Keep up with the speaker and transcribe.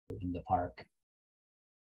in the park.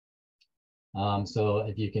 So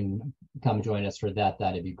if you can come join us for that,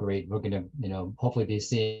 that'd be great. We're going to, hopefully be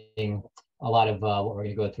seeing a lot of what we're going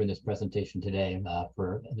to go through in this presentation today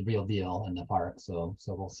for the real deal in the park. So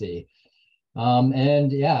we'll see.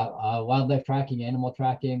 And yeah, wildlife tracking, animal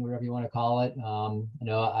tracking, whatever you want to call it.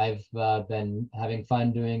 I've been having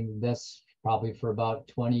fun doing this probably for about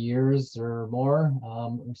 20 years or more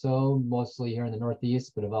or so, mostly here in the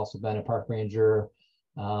Northeast, but I've also been a park ranger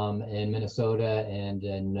in Minnesota and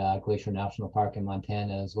in Glacier National Park in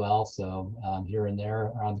Montana as well. So here and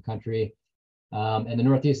there around the country. And the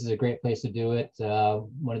Northeast is a great place to do it.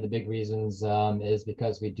 One of the big reasons is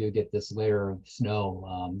because we do get this layer of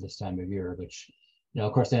snow this time of year, which,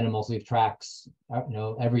 of course, animals leave tracks,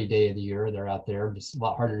 every day of the year. They're out there. Just a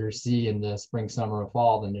lot harder to see in the spring, summer, or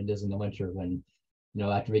fall than it is in the winter when,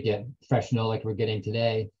 after we get fresh snow like we're getting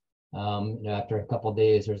today, after a couple of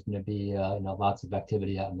days, there's going to be, lots of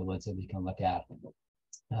activity out in the woods that we can look at.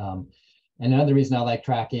 And another reason I like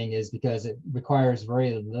tracking is because it requires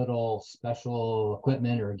very little special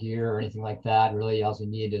equipment or gear or anything like that. Really, all you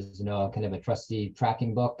need is, kind of a trusty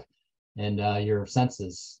tracking book and your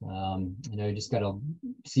senses. You just got to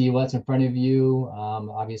see what's in front of you.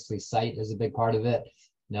 Obviously, sight is a big part of it.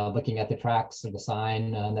 Looking at the tracks or the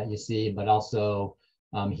sign that you see, but also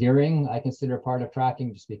hearing, I consider part of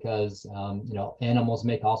tracking just because, animals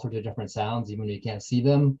make all sorts of different sounds, even when you can't see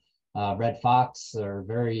them. Red fox are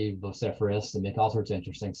very vociferous and make all sorts of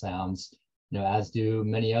interesting sounds, as do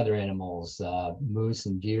many other animals, moose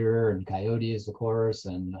and deer and coyotes, of course,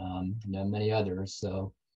 and many others.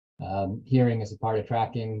 So hearing is a part of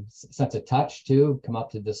tracking. Sense of touch too. Come up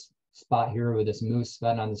to this spot here with this moose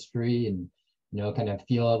fed on this tree and kind of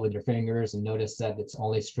feel it with your fingers and notice that it's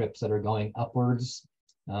only strips that are going upwards,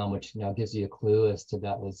 which gives you a clue as to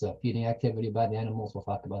that was feeding activity by the animals. We'll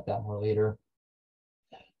talk about that more later.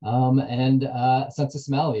 And sense of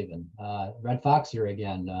smell even. Red fox here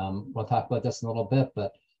again. We'll talk about this in a little bit,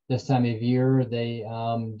 but this time of year they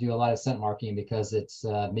do a lot of scent marking because it's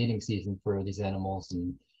mating season for these animals,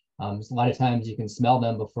 and a lot of times you can smell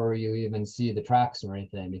them before you even see the tracks or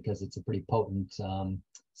anything because it's a pretty potent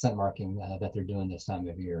scent marking that they're doing this time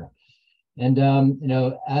of year. And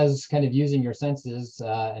as kind of using your senses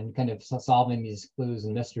and kind of solving these clues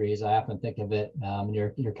and mysteries, I often think of it.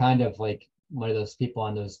 You're kind of like one of those people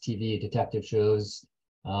on those TV detective shows.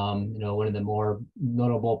 One of the more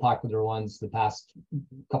notable, popular ones the past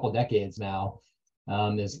couple of decades now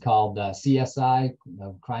is called CSI,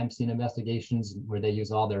 Crime Scene Investigations, where they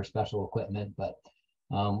use all their special equipment. But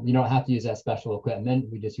you don't have to use that special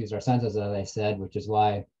equipment. We just use our senses, as I said, which is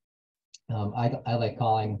why I like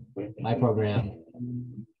calling my program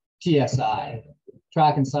TSI,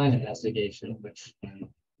 Track and Sign Investigation, which,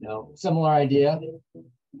 similar idea.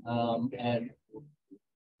 And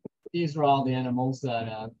these are all the animals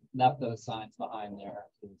that left those signs behind there.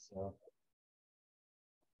 So,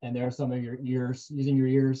 and there are some of your ears, using your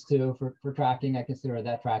ears too for tracking. I consider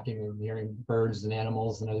that tracking, hearing birds and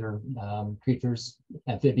animals and other creatures,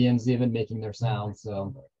 amphibians even, making their sounds.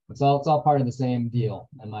 So it's all part of the same deal,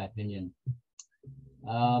 in my opinion.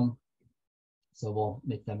 So we'll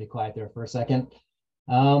make them be quiet there for a second.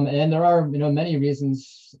 And there are, many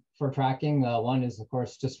reasons for tracking. One is, of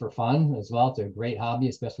course, just for fun as well. It's a great hobby,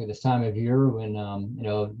 especially this time of year when,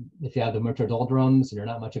 if you have the winter doldrums and you're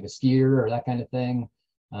not much of a skier or that kind of thing,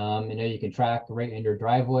 you can track right in your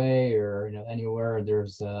driveway or, anywhere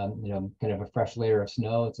there's, kind of a fresh layer of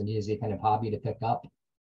snow. It's an easy kind of hobby to pick up.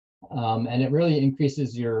 And it really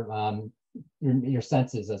increases your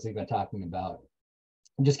senses, as we've been talking about.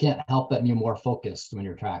 You just can't help but be more focused when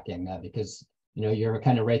you're tracking because you're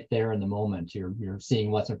kind of right there in the moment. You're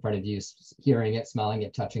seeing what's in front of you, hearing it, smelling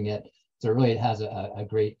it, touching it. So really, it has a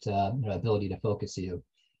great ability to focus you.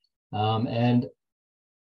 And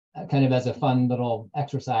kind of as a fun little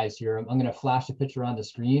exercise here, I'm going to flash a picture on the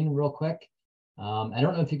screen real quick. I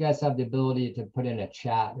don't know if you guys have the ability to put in a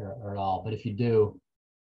chat or at all, but if you do,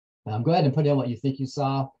 go ahead and put in what you think you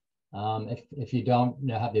saw. If you don't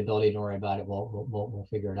have the ability, don't worry about it. We'll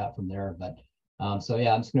figure it out from there. But so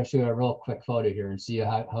yeah, I'm just going to show you a real quick photo here and see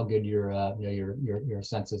how good your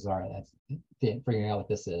senses are at figuring out what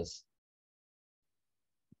this is.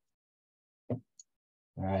 All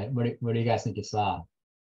right, what do you guys think you saw?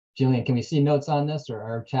 Jillian, can we see notes on this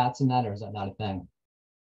or chats in that, or is that not a thing?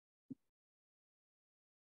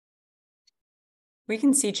 We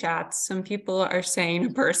can see chats. Some people are saying a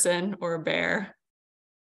person or a bear.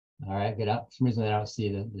 All right, good. For some reason I don't see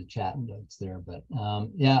the chat notes there, but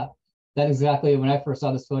yeah. That exactly, when I first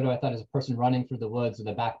saw this photo, I thought it was a person running through the woods with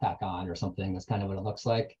a backpack on or something. That's kind of what it looks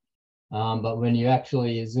like. But when you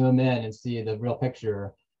actually zoom in and see the real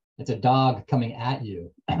picture, it's a dog coming at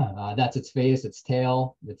you. That's its face, its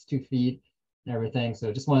tail, its 2 feet, and everything.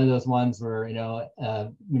 So just one of those ones where,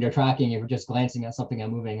 when you're tracking, if you're just glancing at something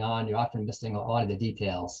and moving on, you're often missing a lot of the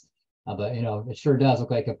details. But it sure does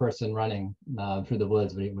look like a person running through the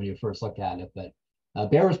woods when you first look at it.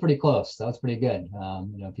 But bear was pretty close. That was pretty good.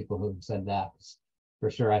 People who said that,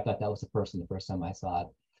 for sure, I thought that was a person the first time I saw it.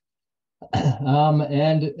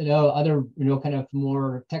 And other kind of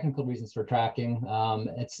more technical reasons for tracking.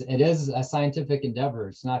 It is a scientific endeavor.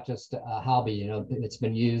 It's not just a hobby. It's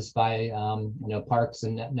been used by parks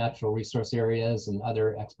and natural resource areas and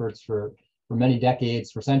other experts for many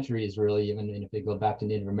decades, for centuries, really. Even if they go back to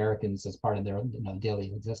Native Americans as part of their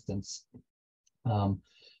daily existence.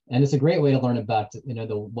 And it's a great way to learn about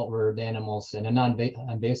what were the animals in a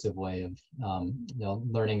non-invasive way of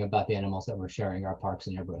learning about the animals that we're sharing our parks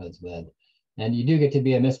and neighborhoods with. And you do get to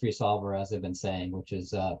be a mystery solver, as I've been saying, which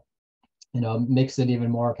is makes it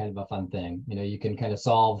even more kind of a fun thing. You can kind of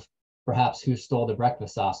solve perhaps who stole the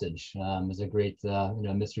breakfast sausage. Is a great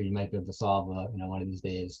mystery you might be able to solve one of these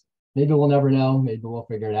days. Maybe we'll never know. Maybe we'll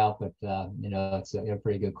figure it out. But it's a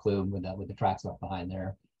pretty good clue with the tracks left behind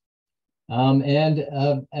there.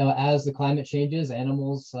 As the climate changes,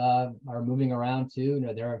 animals are moving around too.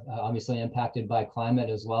 They're obviously impacted by climate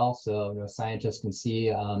as well. So scientists can see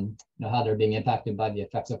how they're being impacted by the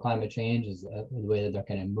effects of climate change, is the way that they're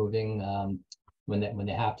kind of moving when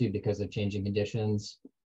they have to because of changing conditions.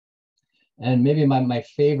 And maybe my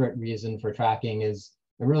favorite reason for tracking is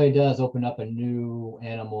it really does open up a new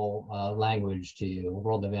animal language to you, a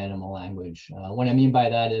world of animal language. What I mean by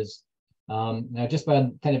that is, just by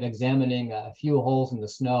kind of examining a few holes in the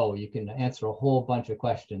snow, you can answer a whole bunch of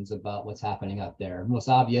questions about what's happening out there. Most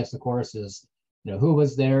obvious, of course, is who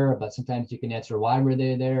was there, but sometimes you can answer why were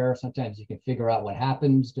they there. Sometimes you can figure out what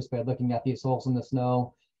happened just by looking at these holes in the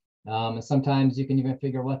snow. And sometimes you can even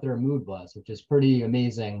figure what their mood was, which is pretty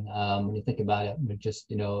amazing when you think about it with just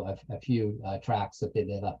a few tracks that they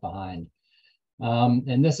left behind.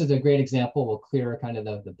 And this is a great example. We'll clear kind of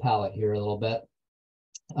the palette here a little bit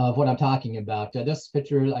of what I'm talking about. This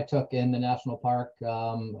picture I took in the national park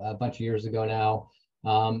a bunch of years ago now.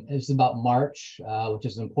 It's about March, which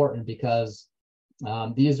is important because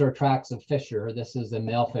these are tracks of fisher. This is a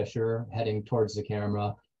male fisher heading towards the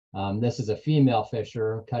camera. This is a female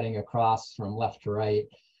fisher cutting across from left to right.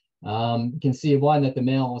 You can see one that the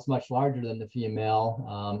male was much larger than the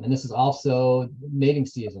female. And this is also mating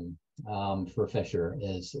season for fisher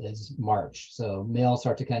is March. So males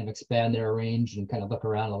start to kind of expand their range and kind of look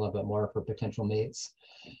around a little bit more for potential mates.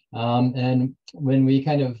 And when we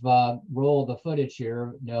kind of roll the footage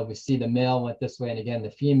here, we see the male went this way, and again,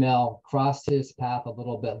 the female crossed his path a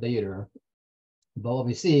little bit later. But what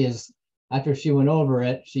we see is after she went over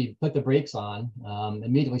it, she put the brakes on,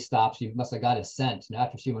 immediately stopped. She must have got a scent. And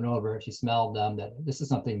after she went over it, she smelled that this is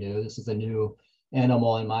something new. This is a new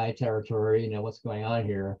animal in my territory. What's going on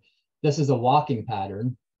here? This is a walking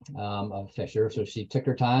pattern of fisher. So she took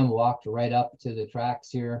her time, walked right up to the tracks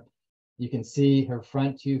here. You can see her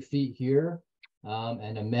front 2 feet here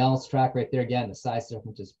and a male's track right there. Again, the size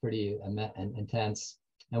difference is pretty intense.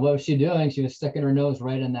 And what was she doing? She was sticking her nose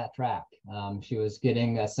right in that track. She was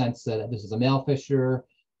getting a sense that this is a male fisher.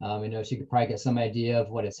 She could probably get some idea of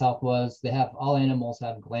what its health was. All animals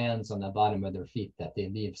have glands on the bottom of their feet that they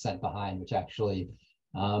leave scent behind, which actually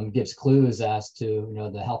gives clues as to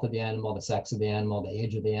the health of the animal, the sex of the animal, the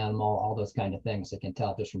age of the animal, all those kind of things. They can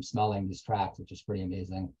tell just from smelling these tracks, which is pretty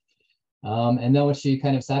amazing. And then when she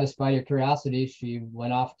kind of satisfied her curiosity, she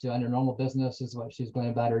went off to under normal business is what she's going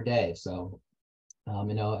about her day. So,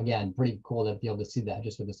 again, pretty cool to be able to see that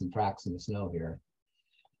just with some tracks in the snow here.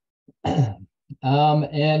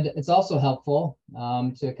 And it's also helpful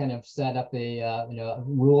to kind of set up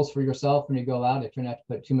rules for yourself when you go out. I try not to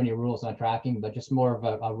put too many rules on tracking, but just more of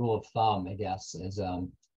a rule of thumb, I guess, is a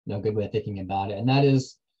good way of thinking about it. And that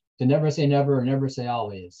is to never say never or never say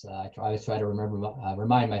always. I always try to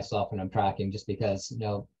remind myself when I'm tracking, just because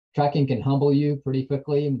tracking can humble you pretty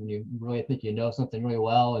quickly when you really think you know something really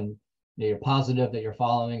well, and you're positive that you're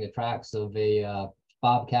following the tracks of a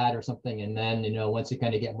bobcat or something, and then once you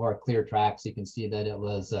kind of get more clear tracks, you can see that it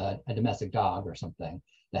was a domestic dog or something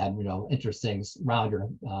that had interesting rounder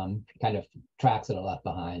kind of tracks that are left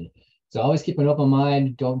behind. So always keep an open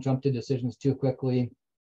mind. Don't jump to decisions too quickly.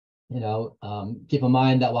 Keep in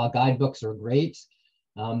mind that while guidebooks are great,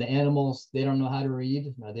 the animals, they don't know how to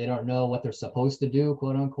read. They don't know what they're supposed to do,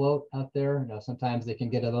 quote unquote, out there. Sometimes they can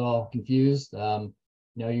get a little confused.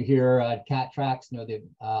 You hear cat tracks, they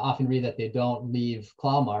often read that they don't leave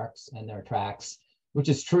claw marks in their tracks, which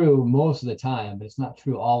is true most of the time, but it's not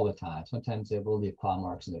true all the time. Sometimes they will leave claw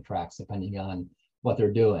marks in their tracks, depending on what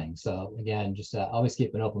they're doing. So again, just always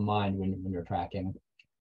keep an open mind when you're tracking.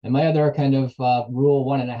 And my other kind of rule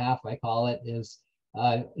 1.5, I call it, is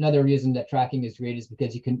another reason that tracking is great is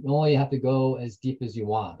because you can only have to go as deep as you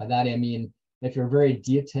want. By that, I mean, if you're a very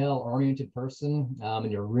detail-oriented person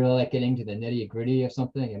and you're really like getting to the nitty-gritty of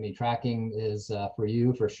something, I mean, tracking is for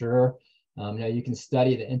you for sure. You can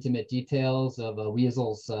study the intimate details of a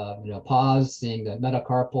weasel's paws, seeing the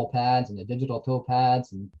metacarpal pads and the digital toe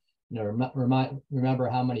pads, and remember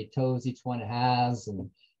how many toes each one has, and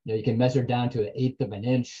you can measure down to 1/8 of an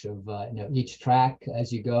inch of each track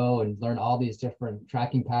as you go, and learn all these different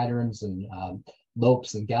tracking patterns and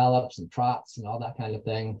lopes and gallops and trots and all that kind of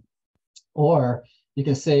thing. Or you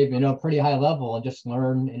can save, pretty high level and just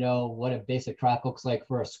learn, what a basic track looks like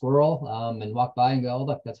for a squirrel, and walk by and go, oh,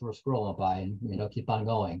 look, that's where a squirrel went by, and, keep on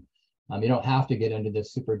going. You don't have to get into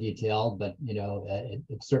this super detailed, but,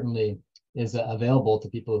 it certainly is available to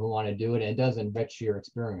people who want to do it. And it does enrich your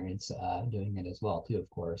experience doing it as well, too, of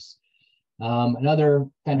course. Another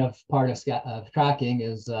kind of part of tracking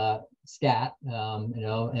is scat,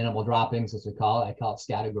 animal droppings, as we call it. I call it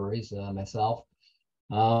categories myself.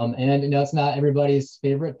 And it's not everybody's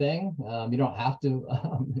favorite thing. You don't have to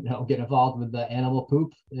get involved with the animal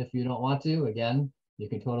poop if you don't want to. Again, you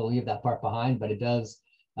can totally leave that part behind, but it does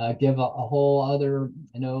give a whole other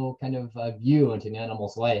kind of view into an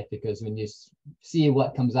animal's life, because when you see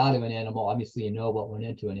what comes out of an animal, obviously you know what went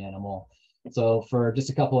into an animal. So for just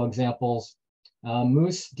a couple of examples,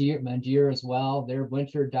 moose, deer as well, their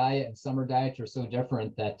winter diet and summer diets are so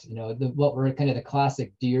different that what were kind of the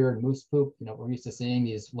classic deer and moose poop, we're used to seeing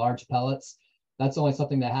these large pellets. That's only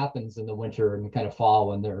something that happens in the winter and kind of fall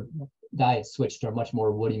when their diets switch to a much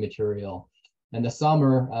more woody material. In the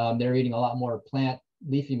summer, they're eating a lot more plant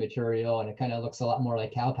leafy material, and it kind of looks a lot more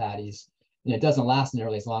like cow patties, and it doesn't last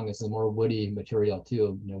nearly as long as the more woody material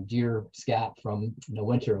too. Deer scat from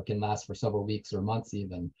winter can last for several weeks or months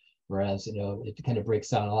even, whereas it kind of breaks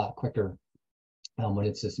down a lot quicker when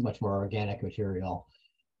it's just much more organic material.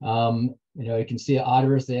 You can see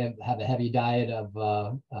otters, they have a heavy diet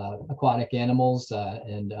of aquatic animals,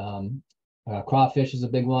 and crawfish is a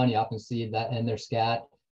big one. You often see that in their scat.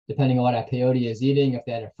 Depending on what a coyote is eating, if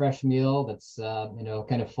they had a fresh meal that's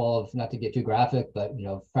kind of full of, not to get too graphic, but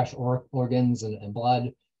fresh organs and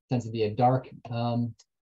blood, tends to be a dark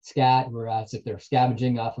scat, whereas if they're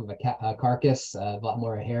scavenging off of a carcass, a lot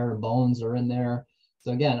more hair and bones are in there.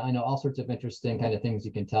 So again, I know all sorts of interesting kind of things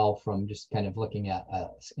you can tell from just kind of looking at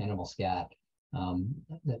animal scat,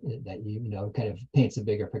 that kind of paints a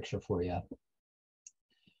bigger picture for you.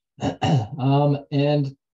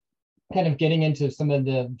 And kind of getting into some of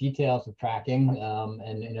the details of tracking,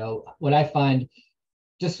 and what I find,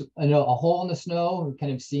 just a hole in the snow,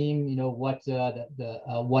 kind of seeing what the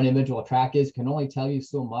one individual track is can only tell you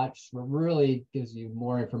so much. What really gives you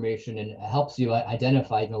more information and helps you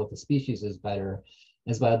identify what the species is better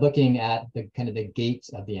is by looking at the kind of the gait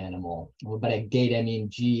of the animal. By a gait, I mean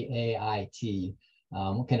G-A-I-T,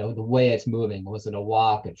 kind of the way it's moving. Was it a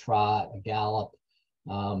walk, a trot, a gallop?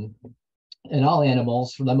 And all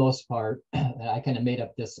animals, for the most part, I kind of made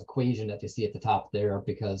up this equation that you see at the top there,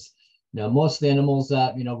 because most of the animals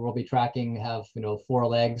that we'll be tracking have 4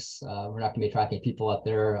 legs. We're not going to be tracking people out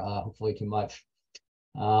there, hopefully too much.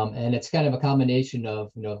 And it's kind of a combination of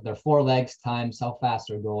their 4 legs times how fast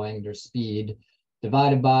they're going, their speed,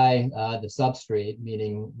 divided by the substrate,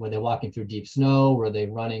 meaning were they walking through deep snow, were they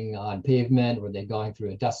running on pavement, were they going through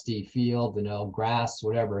a dusty field, grass,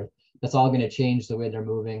 whatever. That's all going to change the way they're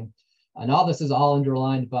moving. And all this is all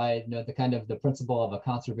underlined by the kind of the principle of a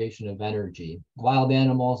conservation of energy. Wild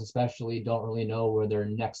animals especially don't really know where their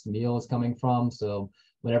next meal is coming from. So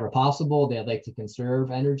whenever possible, they like to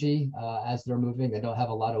conserve energy as they're moving. They don't have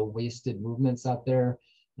a lot of wasted movements out there.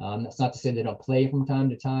 That's not to say they don't play from time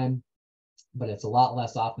to time, but it's a lot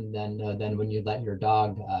less often than when you let your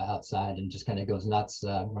dog outside and just kind of goes nuts,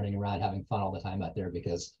 running around having fun all the time out there,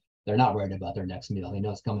 because they're not worried about their next meal. They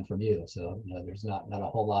know it's coming from you. So, there's not a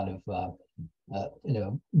whole lot of,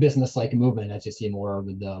 business-like movement as you see more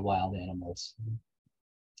with the wild animals.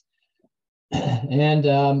 And,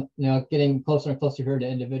 getting closer and closer here to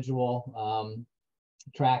individual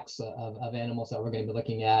tracks of animals that we're going to be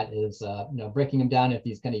looking at is, breaking them down into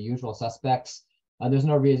these kind of usual suspects. There's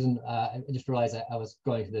no reason, I just realized I was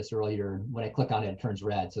going through this earlier. When I click on it, it turns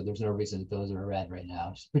red. So there's no reason that those are red right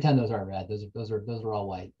now. Just pretend those aren't red. Those are all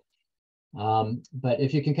white. But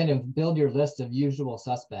if you can kind of build your list of usual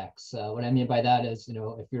suspects, what I mean by that is,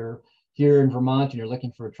 if you're here in Vermont and you're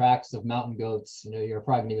looking for tracks of mountain goats, you're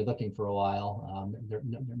probably going to be looking for a while. They're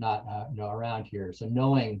not around here. So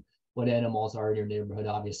knowing what animals are in your neighborhood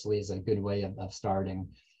obviously is a good way of starting.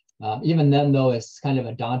 Even then, though, it's kind of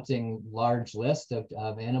a daunting, large list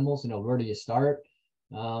of animals. Where do you start?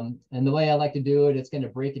 And the way I like to do it, it's going to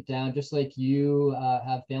break it down just like you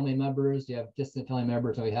have family members, you have distant family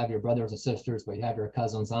members, or you have your brothers and sisters, but you have your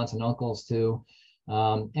cousins, aunts, and uncles too.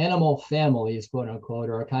 Animal families, quote unquote,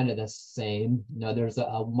 are kind of the same. There's a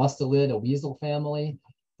mustelid, a weasel family,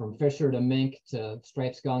 from fisher to mink to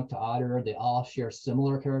striped skunk to otter. They all share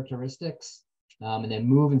similar characteristics, and they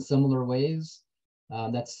move in similar ways.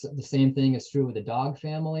 That's the same thing is true with the dog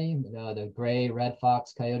family, the gray, red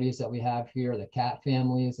fox, coyotes that we have here, the cat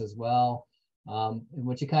families as well. And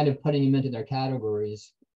what you kind of putting them into their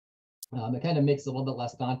categories, it kind of makes it a little bit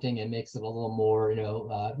less daunting and makes it a little more,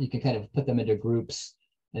 you can kind of put them into groups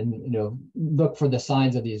and, look for the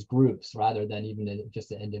signs of these groups rather than even just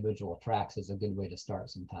the individual tracks is a good way to start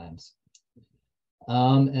sometimes.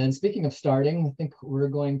 And speaking of starting, I think we're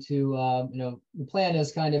going to, the plan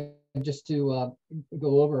is kind of just to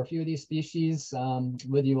go over a few of these species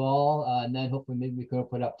with you all, and then hopefully maybe we can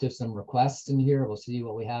put up to some requests in here. We'll see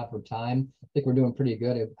what we have for time. I think we're doing pretty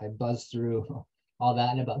good. I buzzed through all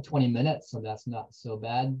that in about 20 minutes, so that's not so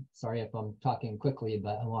bad. Sorry if I'm talking quickly,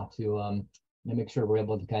 but I want to make sure we're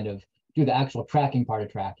able to kind of do the actual tracking part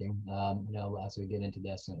of tracking, as we get into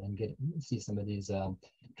this and see some of these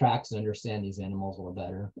tracks and understand these animals a little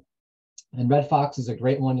better. And red fox is a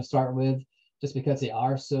great one to start with, just because they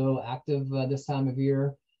are so active this time of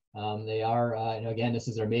year. They are, again, this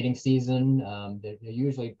is their mating season. They're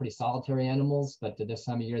usually pretty solitary animals, but this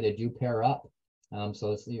time of year they do pair up.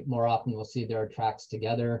 So it's more often we'll see their tracks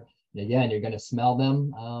together. And again, you're going to smell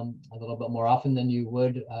them a little bit more often than you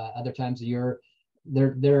would other times of year.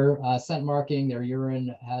 Their scent marking, their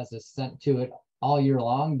urine has a scent to it all year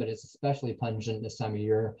long, but it's especially pungent this time of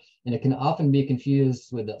year. And it can often be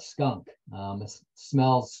confused with a skunk. It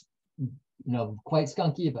smells quite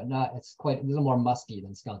skunky, but not, it's quite a little more musky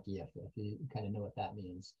than skunky, if you kind of know what that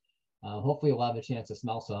means. Hopefully we'll have a chance to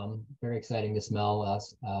smell some. Very exciting to smell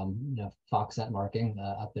fox scent marking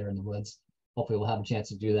up there in the woods. Hopefully we'll have a chance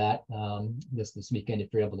to do that this weekend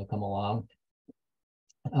if you're able to come along.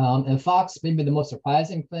 And fox, maybe the most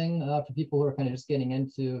surprising thing for people who are kind of just getting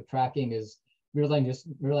into tracking is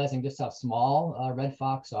realizing just how small red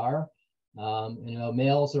fox are.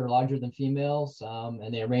 Males are larger than females,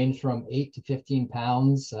 and they range from 8 to 15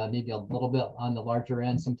 pounds, maybe a little bit on the larger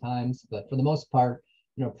end sometimes, but for the most part,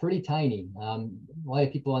 pretty tiny. A lot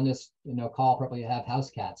of people on this, call probably have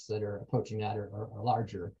house cats that are approaching that or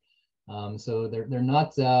larger. So they're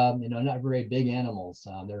not, not very big animals.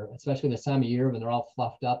 They're, especially this time of year when they're all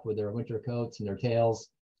fluffed up with their winter coats and their tails,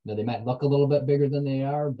 they might look a little bit bigger than they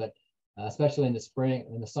are, but especially in the spring,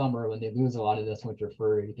 in the summer, when they lose a lot of this winter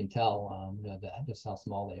fur, you can tell just how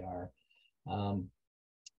small they are.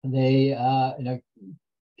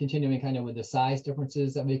 Continuing kind of with the size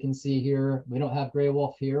differences that we can see here. We don't have gray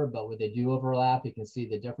wolf here, but when they do overlap, you can see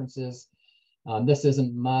the differences. This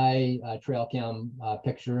isn't my trail cam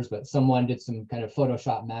pictures, but someone did some kind of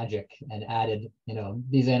Photoshop magic and added,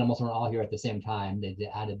 these animals weren't all here at the same time. They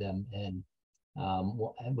added them in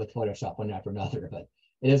with Photoshop one after another, but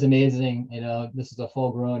it is amazing. This is a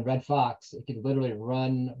full-grown red fox. It could literally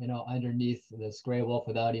run, underneath this gray wolf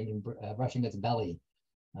without even brushing its belly,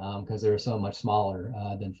 because they're so much smaller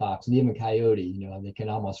than fox. And even coyote, they can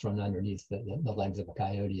almost run underneath the legs of a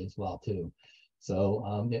coyote as well too.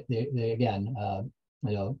 So they again,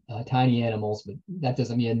 tiny animals, but that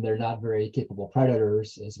doesn't mean they're not very capable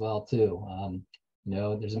predators as well too.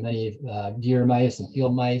 There's many deer mice and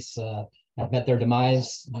field mice have met their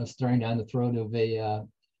demise staring down the throat of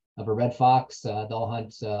a red fox. They'll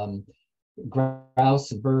hunt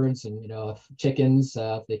grouse and birds and chickens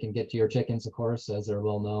if they can get to your chickens, of course, as they're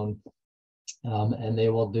well known. And they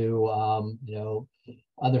will do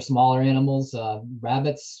other smaller animals,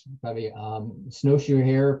 rabbits, probably snowshoe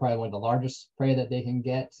hare, probably one of the largest prey that they can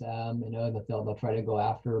get. That they'll try to go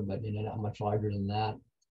after, but not much larger than that.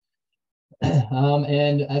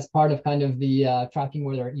 And as part of kind of the tracking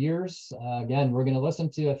with our ears, again, we're going to listen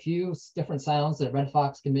to a few different sounds that red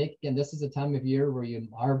fox can make. And this is a time of year where you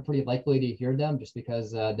are pretty likely to hear them just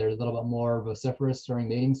because they're a little bit more vociferous during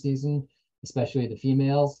mating season, especially the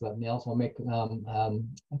females, but males will make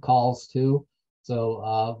calls too.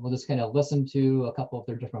 So we'll just kind of listen to a couple of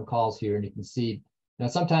their different calls here, and you can see,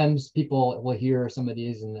 sometimes people will hear some of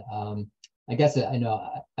these, and I guess I know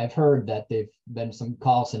I've heard that they've been some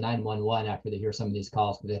calls to 911 after they hear some of these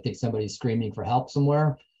calls because I think somebody's screaming for help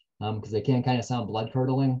somewhere because they can kind of sound blood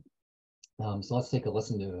curdling. So let's take a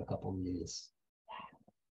listen to a couple of these.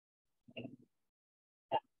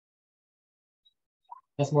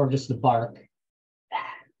 That's more of just the bark.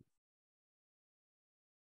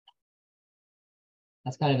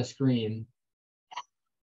 That's kind of a scream.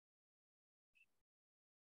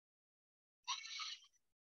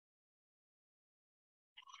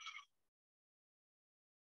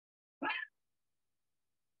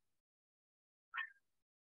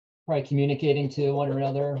 Probably communicating to one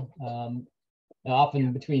another.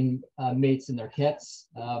 Often between mates and their kits,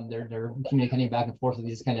 they're communicating back and forth with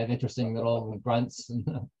these kind of interesting little grunts and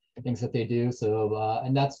things that they do. So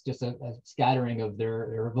and that's just a scattering of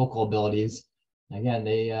their vocal abilities. Again,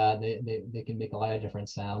 they can make a lot of different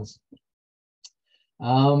sounds.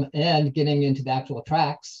 And getting into the actual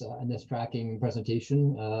tracks in this tracking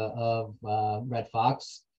presentation of red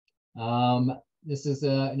fox. This is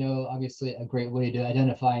obviously a great way to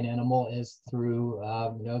identify an animal is through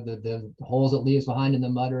the holes it leaves behind in the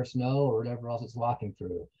mud or snow or whatever else it's walking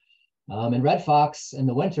through. And red fox in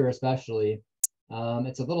the winter especially,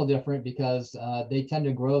 it's a little different because they tend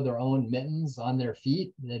to grow their own mittens on their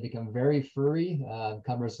feet. They become very furry,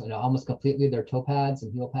 covers almost completely their toe pads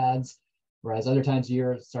and heel pads. Whereas other times of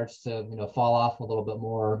year it starts to fall off a little bit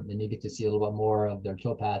more, and you get to see a little bit more of their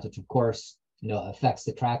toe pads, which of course affects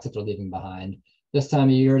the tracks that they're leaving behind. This time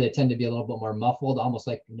of year, they tend to be a little bit more muffled, almost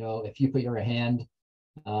like, if you put your hand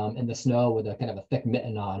in the snow with a kind of a thick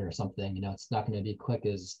mitten on or something, it's not going to be quite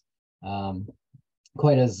as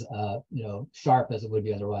sharp as it would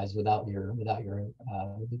be otherwise without your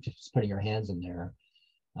just putting your hands in there.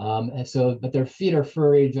 And so, but their feet are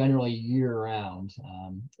furry generally year round.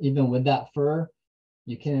 Even with that fur,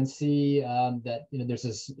 you can see that there's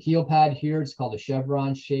this heel pad here. It's called a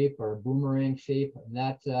chevron shape or a boomerang shape, and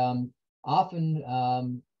that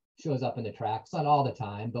often shows up in the tracks. Not all the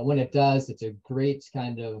time, but when it does, it's a great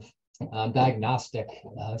kind of diagnostic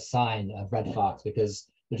sign of red fox, because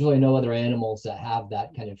there's really no other animals that have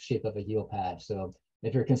that kind of shape of a heel pad. So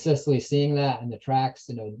if you're consistently seeing that in the tracks,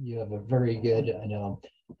 you have a very good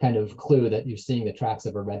kind of clue that you're seeing the tracks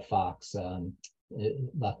of a red fox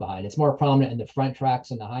left behind. It's more prominent in the front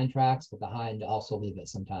tracks and the hind tracks, but the hind also leave it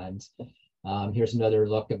sometimes. Here's another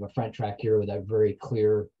look of a front track here with a very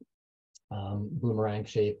clear boomerang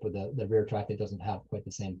shape with the rear track that doesn't have quite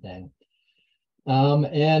the same thing.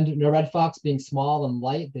 And red fox being small and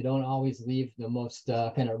light, they don't always leave the most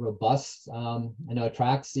kind of robust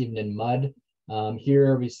tracks, even in mud.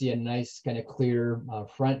 Here we see a nice kind of clear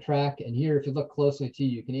front track, and here if you look closely too,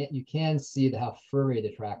 you can see how furry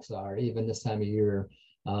the tracks are even this time of year.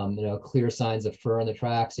 Clear signs of fur on the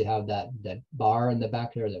tracks. You have that bar in the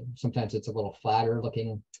back there that sometimes it's a little flatter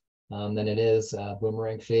looking than it is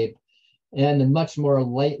boomerang shape, and the much more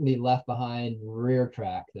lightly left behind rear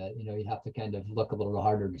track that you have to kind of look a little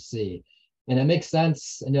harder to see. And it makes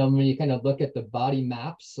sense when you kind of look at the body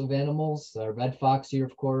maps of animals. Red fox here,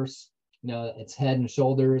 of course, its head and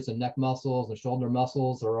shoulders and neck muscles and shoulder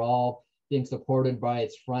muscles are all being supported by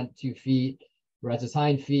its front 2 feet, whereas its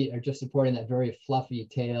hind feet are just supporting that very fluffy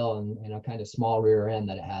tail and kind of small rear end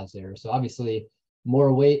that it has there. So obviously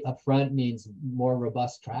more weight up front means more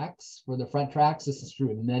robust tracks for the front tracks. This is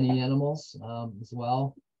true in many animals as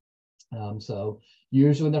well. So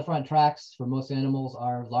usually the front tracks for most animals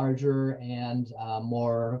are larger and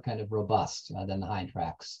more kind of robust than the hind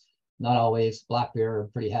tracks. Not always. Black bear are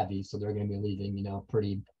pretty heavy, so they're going to be leaving,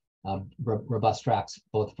 pretty robust tracks,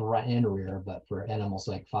 both front and rear. But for animals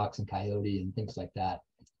like fox and coyote and things like that,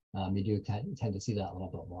 you do tend to see that a little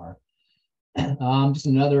bit more. Just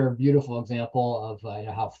another beautiful example of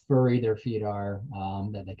how furry their feet are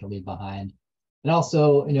that they can leave behind. And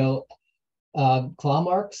also, claw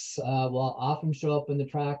marks will often show up in the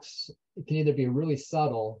tracks. It can either be really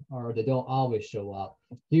subtle or they don't always show up.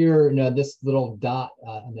 Here, this little dot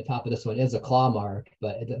on the top of this one is a claw mark,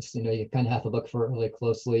 but it's, you kind of have to look for it really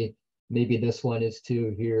closely. Maybe this one is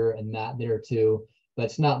too here and that there too, but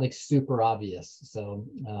it's not like super obvious. So,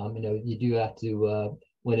 you do have to,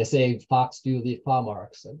 when I say fox do leave claw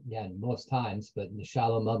marks, again, most times, but in the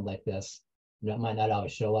shallow mud like this, it might not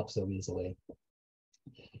always show up so easily.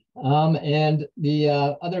 And the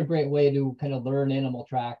other great way to kind of learn animal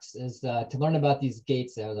tracks is to learn about these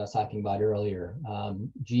gaits that I was talking about earlier,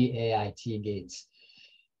 GAIT gaits,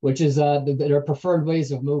 which is their preferred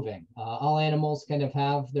ways of moving. All animals kind of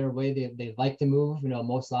have their way they like to move,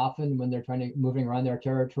 most often when they're moving around their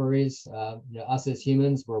territories. Us as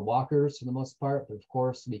humans, we're walkers for the most part, but of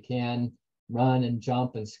course we can run and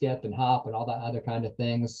jump and skip and hop and all that other kind of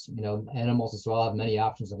things. Animals as well have many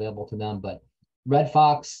options available to them, but red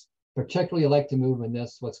fox particularly like to move in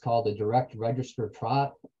this, what's called a direct register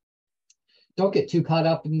trot. Don't get too caught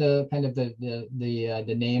up in the kind of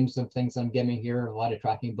the names of things I'm giving here. A lot of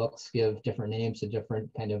tracking books give different names to different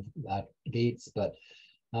kind of gaits, but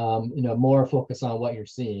more focus on what you're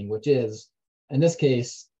seeing, which is, in this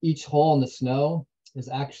case, each hole in the snow is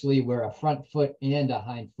actually where a front foot and a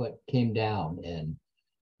hind foot came down in.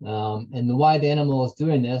 And why the animal is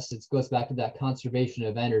doing this, it goes back to that conservation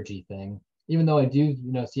of energy thing. Even though I do,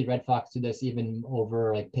 see red fox do this even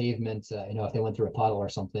over like pavement, if they went through a puddle or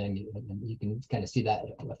something, you can kind of see that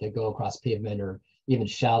if they go across pavement or even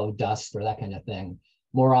shallow dust or that kind of thing,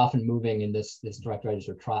 more often moving in this direct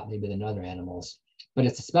register trot maybe than other animals. But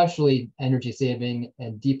it's especially energy saving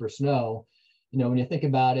and deeper snow. When you think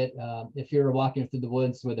about it, if you're walking through the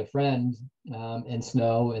woods with a friend in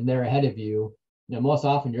snow and they're ahead of you, most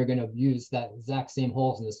often you're going to use that exact same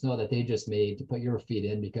holes in the snow that they just made to put your feet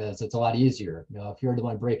in because it's a lot easier. If you're the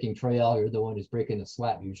one breaking trail, you're the one who's breaking the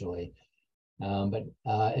sweat usually. But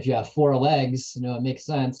if you have 4 legs, it makes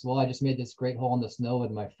sense. Well, I just made this great hole in the snow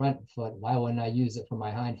with my front foot. Why wouldn't I use it for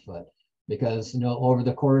my hind foot? Because, over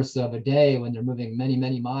the course of a day when they're moving many,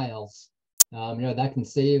 many miles, that can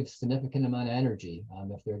save significant amount of energy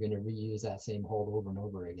if they're going to reuse that same hole over and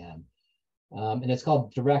over again. And it's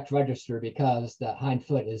called direct register because that hind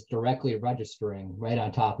foot is directly registering right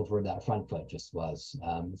on top of where that front foot just was.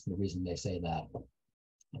 That's the reason they say that.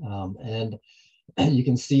 And you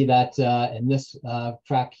can see that in this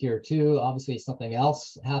track here too. Obviously, something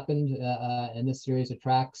else happened in this series of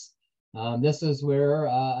tracks. This is where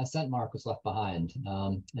a scent mark was left behind.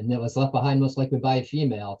 And it was left behind most likely by a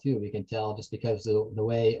female too. We can tell just because of the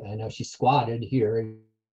way she squatted here.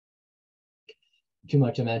 Too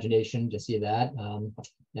much imagination to see that.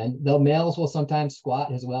 And the males will sometimes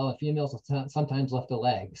squat as well, and females will sometimes lift a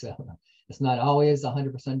leg. So it's not always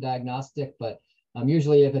 100% diagnostic, but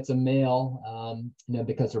usually if it's a male,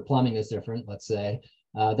 because their plumbing is different, let's say,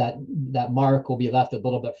 that mark will be left a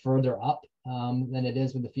little bit further up than it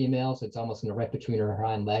is with the female. So it's almost right between her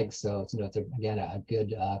hind legs. So it's, again, a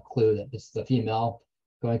good clue that this is a female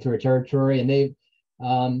going through her territory. And they,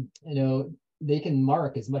 they can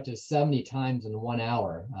mark as much as 70 times in 1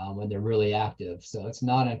 hour when they're really active. So it's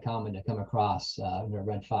not uncommon to come across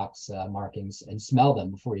red fox markings and smell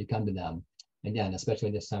them before you come to them. Again,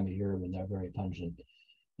 especially this time of year when they're very pungent.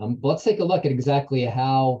 But let's take a look at exactly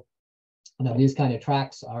how these kind of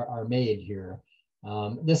tracks are made here.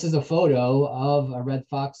 This is a photo of a red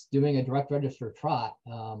fox doing a direct register trot.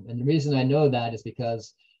 And the reason I know that is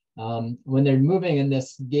because when they're moving in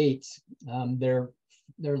this gait,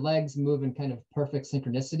 their legs move in kind of perfect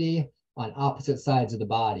synchronicity on opposite sides of the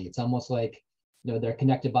body. It's almost like they're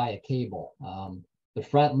connected by a cable. The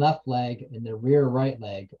front left leg and the rear right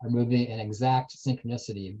leg are moving in exact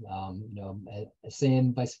synchronicity.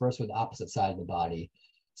 Same vice versa with the opposite side of the body.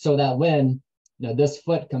 So that when this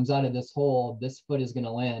foot comes out of this hole, this foot is going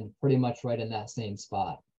to land pretty much right in that same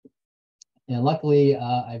spot. And luckily,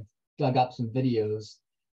 I've dug up some videos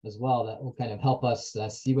as well that will kind of help us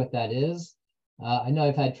see what that is. I know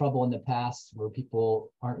I've had trouble in the past where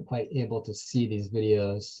people aren't quite able to see these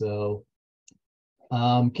videos. So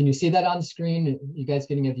can you see that on the screen? You guys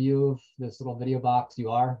getting a view of this little video box? You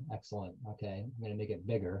are? Excellent. Okay, I'm going to make it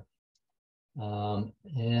bigger.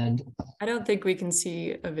 And I don't think we can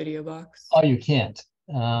see a video box. Oh, you can't.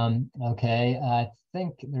 Okay, I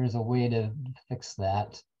think there's a way to fix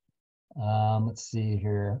that. Let's see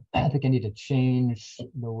here. I think I need to change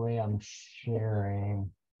the way I'm sharing.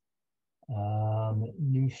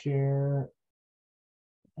 New share.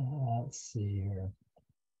 Let's see here.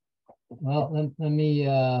 Well, let me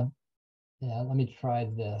try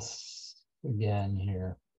this again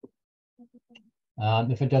here.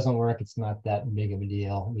 If it doesn't work, it's not that big of a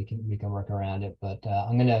deal. We can work around it, but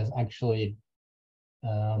I'm gonna actually,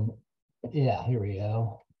 yeah, here we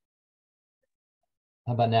go.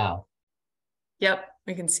 How about now? Yep,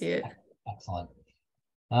 we can see it. Excellent.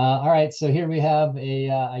 All right, so here we have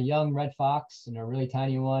a young red fox and a really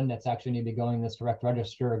tiny one that's actually going to be going this direct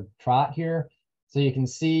register trot here. So you can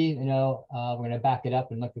see, we're going to back it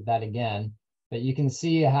up and look at that again, but you can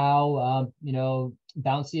see how,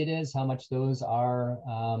 bouncy it is, how much those are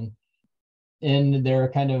in their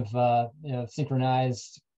kind of,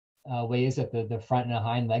 synchronized ways that the front and the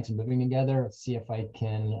hind legs are moving together. Let's see if I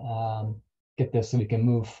can get this so we can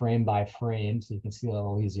move frame by frame so you can see a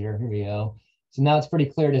little easier. Here we go. So now it's pretty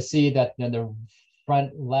clear to see that the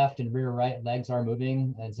front left and rear right legs are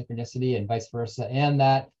moving in synchronicity and vice versa. And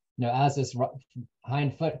that, as this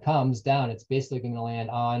hind foot comes down, it's basically going to land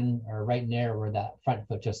on or right near where that front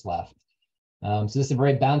foot just left. So this is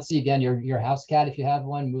very bouncy. Again, your house cat, if you have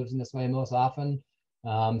one, moves in this way most often.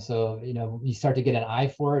 So, you start to get an eye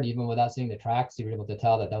for it, even without seeing the tracks. You're able to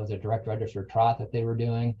tell that that was a direct register trot that they were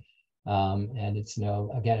doing. And it's,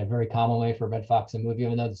 again, a very common way for a red fox to move,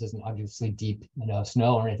 even though this isn't obviously deep,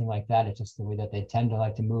 snow or anything like that. It's just the way that they tend to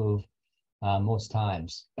like to move most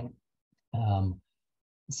times.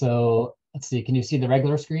 So let's see, can you see the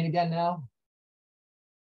regular screen again now?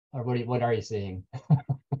 Or what are you seeing?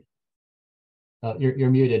 Oh, you're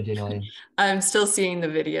muted, Janelle. I'm still seeing the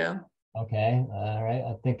video. Okay, all right.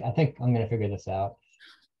 I think I'm gonna figure this out.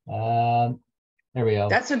 There we go.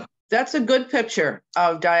 That's a good picture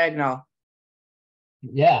of diagonal.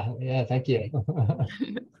 Yeah, thank you.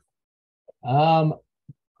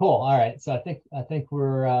 Cool. All right. So I think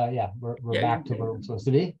we're we're back to where we're supposed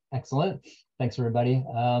to be. Excellent. Thanks everybody.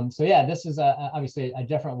 So yeah, this is obviously a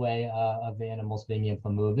different way of the animals being able to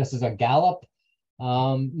move. This is a gallop.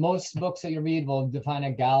 Most books that you read will define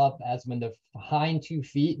a gallop as when the hind 2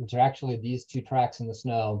 feet, which are actually these 2 tracks in the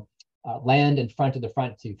snow, land in front of the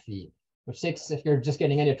front 2 feet, which takes, if you're just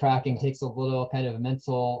getting into tracking, takes a little kind of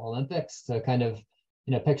mental Olympics to kind of,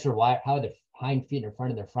 picture how the hind feet are in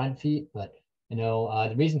front of their front feet. But,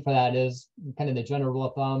 the reason for that is kind of the general rule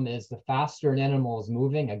of thumb is the faster an animal is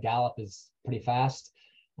moving, a gallop is pretty fast,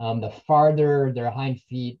 the farther their hind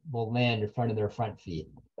feet will land in front of their front feet.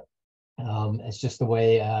 It's just the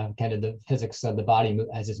way kind of the physics of the body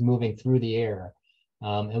as it's moving through the air.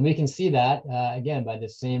 And we can see that again by the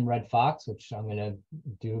same red fox, which I'm going to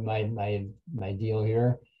do my deal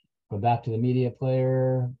here. Go back to the media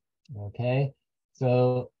player. Okay,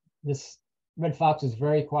 so this red fox is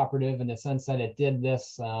very cooperative in the sense that it did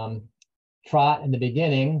this trot in the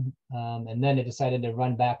beginning, and then it decided to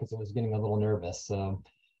run back because it was getting a little nervous. So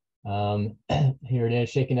here it is,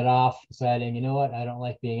 shaking it off, deciding, you know what, I don't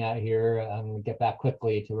like being out here. I'm gonna get back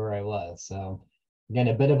quickly to where I was. So again,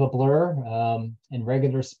 a bit of a blur in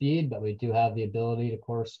regular speed, but we do have the ability, of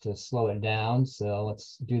course, to slow it down. So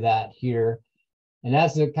let's do that here. And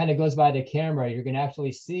as it kind of goes by the camera, you're gonna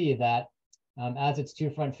actually see that as its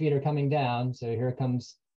 2 front feet are coming down. So here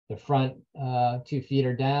comes the front 2 feet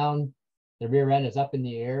are down, the rear end is up in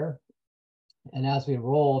the air. And as we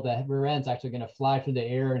roll, the rear end's actually going to fly through the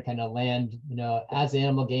air and kind of land, as the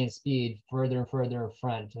animal gains speed, further and further in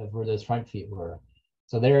front of where those front feet were.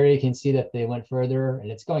 So there you can see that they went further,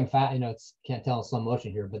 and it's going fast. It's can't tell in slow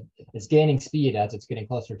motion here, but it's gaining speed as it's getting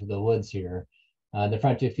closer to the woods here. The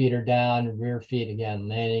front 2 feet are down, rear feet again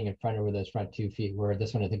landing in front of where those front 2 feet were.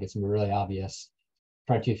 This one I think it's really obvious.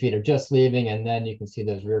 Front 2 feet are just leaving, and then you can see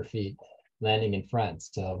those rear feet landing in front.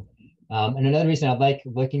 So. And another reason I like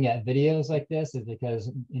looking at videos like this is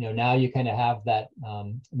because, now you kind of have that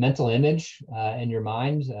mental image in your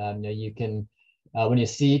mind. You can, when you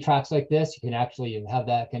see tracks like this, you can actually have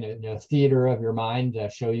that kind of, theater of your mind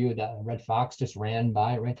show you that a red fox just ran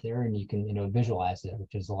by right there, and you can, visualize it,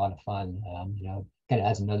 which is a lot of fun, kind of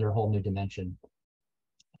adds another whole new dimension.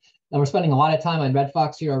 Now we're spending a lot of time on red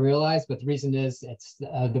fox here, I realize, but the reason is it's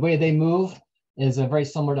the way they move is very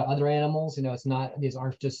similar to other animals. It's not, these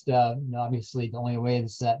aren't just, obviously the only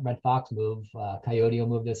ways that red fox move. Coyote will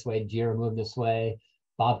move this way, deer will move this way,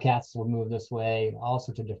 bobcats will move this way, all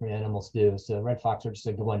sorts of different animals do. So red fox are just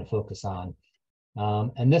a good one to focus on.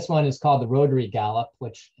 And this one is called the rotary gallop,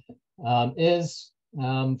 which is,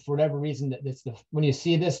 for whatever reason, that it's when you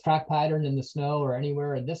see this track pattern in the snow or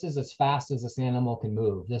anywhere, this is as fast as this animal can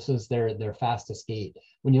move. This is their fastest gait.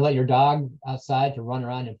 When you let your dog outside to run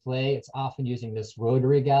around and play, it's often using this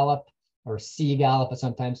rotary gallop, or C gallop it's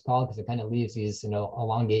sometimes called, because it kind of leaves these,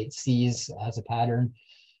 elongate C's as a pattern.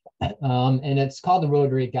 And it's called the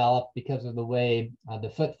rotary gallop because of the way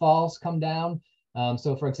the footfalls come down.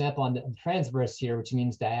 So for example, on the transverse here, which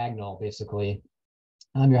means diagonal, basically,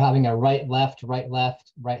 you're having a right, left, right,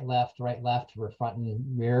 left, right, left, right, left for front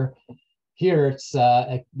and rear. Here, it's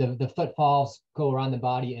the footfalls go around the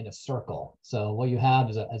body in a circle. So what you have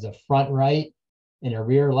is a front right and a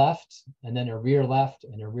rear left, and then a rear left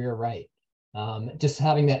and a rear right. Just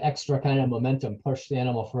having that extra kind of momentum push the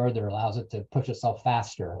animal further allows it to push itself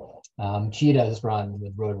faster. Cheetahs run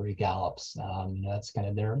with rotary gallops. That's kind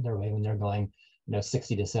of their way when they're going,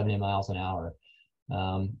 60 to 70 miles an hour.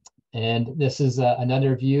 And this is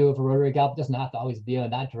another view of a rotary gallop. It doesn't have to always be in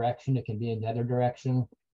that direction. It can be in the other direction.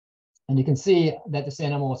 And you can see that this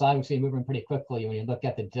animal is obviously moving pretty quickly when you look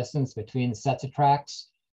at the distance between sets of tracks.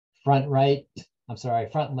 Front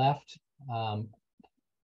left,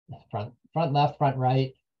 front left, front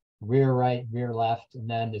right, rear left, and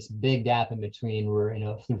then this big gap in between where,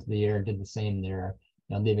 flew through the air and did the same there,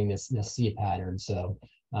 leaving this C pattern. So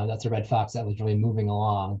that's a red fox that was really moving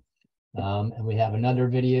along. And we have another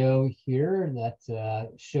video here that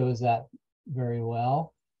shows that very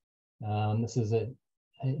well. This is an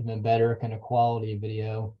even better kind of quality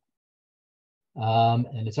video.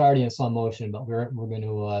 And it's already in slow motion, but we're going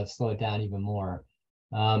to slow it down even more.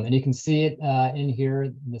 And you can see it in here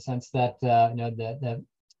in the sense that the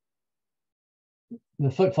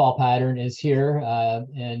footfall pattern is here,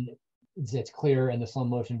 and it's clear in the slow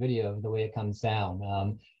motion video of the way it comes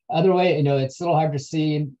down. Other way, it's a little hard to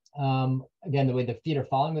see, again, the way the feet are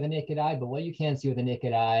falling with the naked eye, but what you can see with the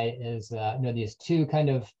naked eye is, these two kind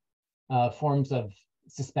of forms of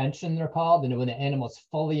suspension, they're called, and when the animal's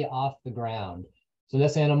fully off the ground. So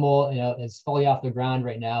this animal, is fully off the ground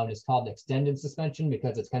right now, and it's called extended suspension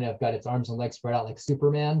because it's kind of got its arms and legs spread out like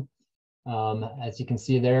Superman, as you can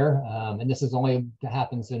see there. And this is only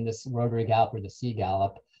happens in this rotary gallop or the sea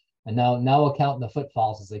gallop. And now we'll count the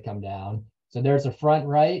footfalls as they come down. So there's a front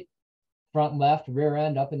right, front left, rear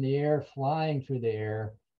end up in the air, flying through the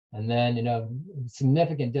air. And then,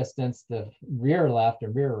 significant distance, the rear left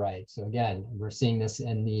and rear right. So again, we're seeing this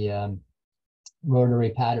in the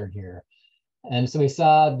rotary pattern here. And so we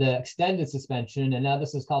saw the extended suspension, and now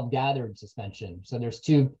this is called gathered suspension. So there's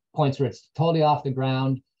 2 points where it's totally off the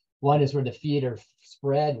ground. One is where the feet are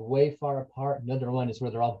spread way far apart. Another one is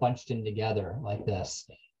where they're all bunched in together like this.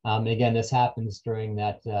 And again, this happens during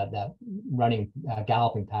that running,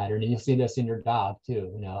 galloping pattern. And you'll see this in your dog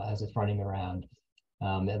too, as it's running around.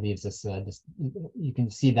 It leaves this, you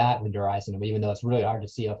can see that with your eyes, even though it's really hard to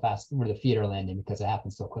see how fast where the feet are landing because it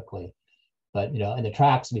happens so quickly. But, in the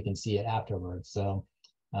tracks, we can see it afterwards. So,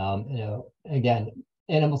 again,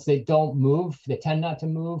 animals, they don't move. They tend not to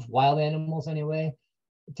move. Wild animals, anyway,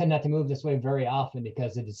 tend not to move this way very often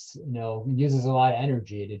because it is, uses a lot of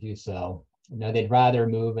energy to do so. They'd rather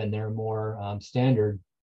move, and they're more standard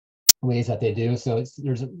ways that they do. So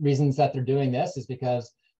there's reasons that they're doing this is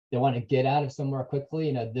because they want to get out of somewhere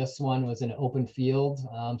quickly. This one was in an open field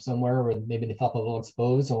somewhere where maybe they felt a little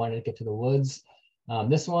exposed and wanted to get to the woods.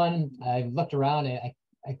 This one, I looked around, I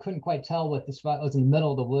couldn't quite tell what this was in the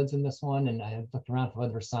middle of the woods in this one, and I looked around for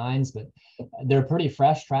other signs, but they're pretty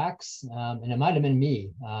fresh tracks, and it might have been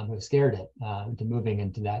me who scared it into moving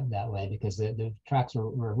into that way because the tracks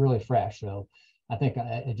were really fresh. So I think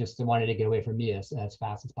I just wanted to get away from me as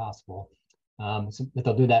fast as possible. So that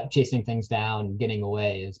they'll do that, chasing things down, getting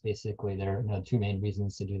away is basically their 2 main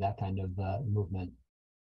reasons to do that kind of movement.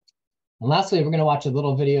 And lastly, we're going to watch a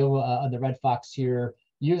little video of the red fox here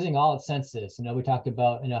using all its senses. We talked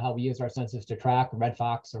about how we use our senses to track. The red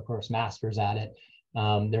fox are, of course, masters at it.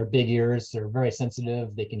 Their big ears, they're very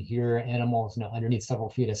sensitive. They can hear animals underneath several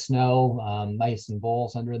feet of snow, mice and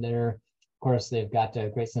voles under there. Of course, they've got a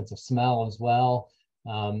great sense of smell as well.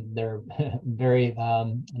 They're very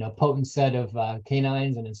potent set of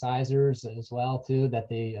canines and incisors as well too that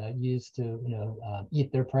they use to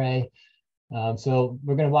eat their prey. So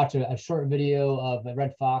we're going to watch a short video of a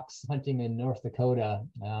red fox hunting in North Dakota,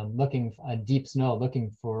 looking at deep snow,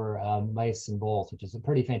 looking for mice and voles, which is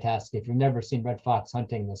pretty fantastic. If you've never seen red fox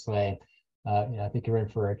hunting this way, I think you're in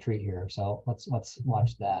for a treat here. So let's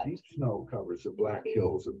watch that. Deep snow covers the Black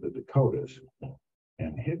Hills of the Dakotas,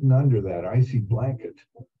 and hidden under that icy blanket,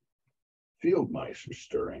 field mice are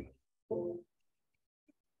stirring.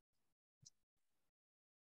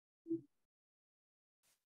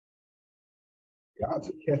 The odds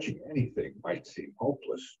of catching anything might seem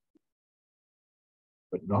hopeless,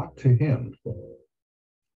 but not to him.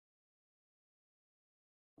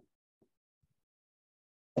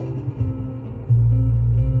 An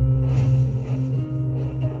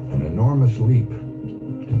enormous leap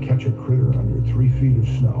to catch a critter under 3 feet of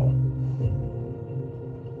snow.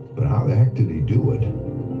 But how the heck did he do it?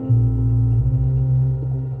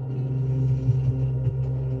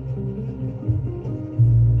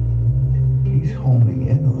 He's homing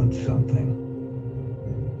in on something.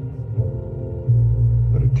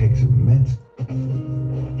 But it takes an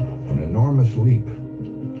enormous leap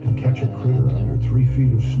to catch a critter under 3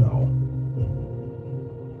 feet of snow.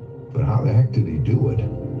 But how the heck did he do it?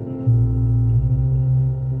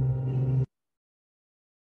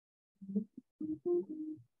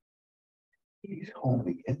 He's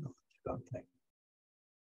homing in on something.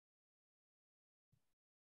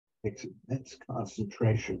 It takes immense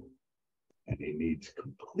concentration, and he needs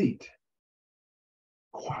complete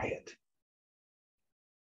quiet.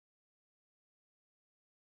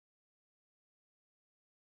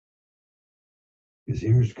 His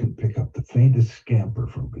ears can pick up the faintest scamper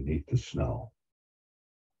from beneath the snow.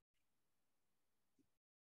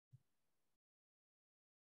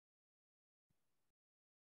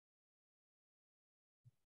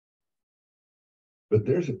 But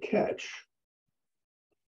there's a catch.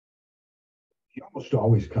 He almost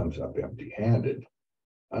always comes up empty-handed,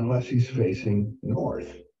 unless he's facing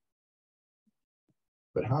north.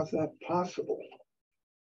 But how's that possible?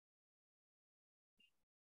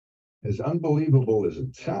 As unbelievable as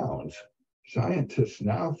it sounds, scientists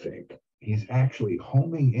now think he's actually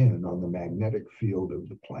homing in on the magnetic field of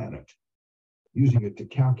the planet, using it to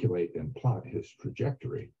calculate and plot his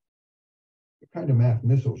trajectory. What kind of math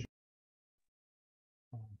missiles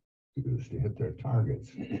use to hit their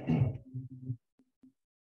targets?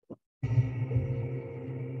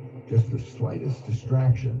 Just the slightest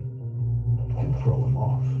distraction can throw them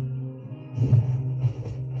off.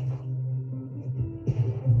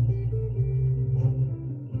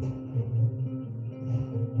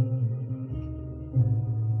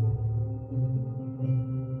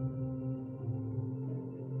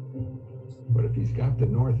 But if he's got the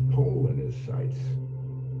North Pole in his sights,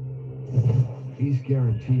 he's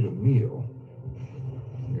guaranteed a meal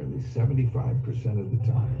nearly 75% of the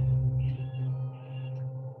time.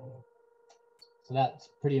 So that's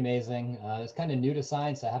pretty amazing. It's kind of new to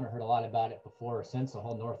science. I haven't heard a lot about it before or since. The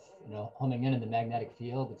whole north, homing in the magnetic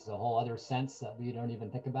field. It's a whole other sense that we don't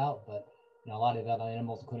even think about. But a lot of other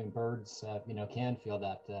animals, including birds, can feel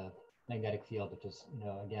that magnetic field, which is,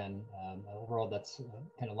 again, a world that's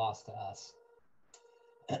kind of lost to us.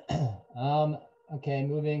 Okay,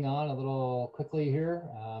 moving on a little quickly here.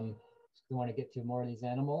 We want to get to more of these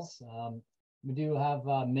animals. We do have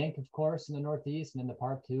mink, of course, in the Northeast and in the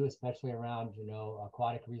park too, especially around,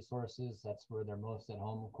 aquatic resources. That's where they're most at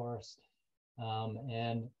home, of course.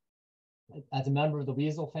 And as a member of the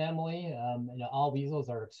weasel family, all weasels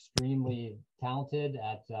are extremely talented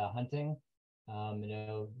at hunting.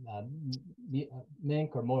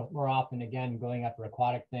 Mink are more often, again, going after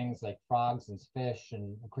aquatic things like frogs and fish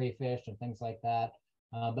and crayfish and things like that.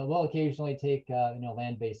 But we'll occasionally take,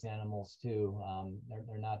 land-based animals too.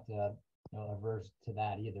 They're not averse to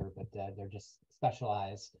that either, but they're just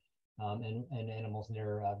specialized in animals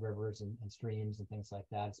near rivers and streams and things like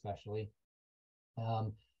that, especially.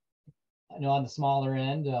 On the smaller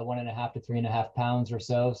end, 1.5 to 3.5 pounds or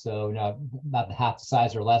so. So about half the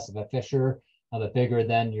size or less of a fisher, but bigger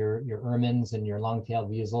than your ermines and your long-tailed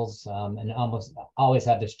weasels, and almost always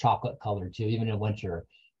have this chocolate color too. Even in winter,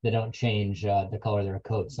 they don't change the color of their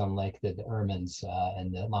coats, unlike the ermines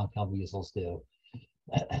and the long-tailed weasels do.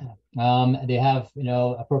 They have,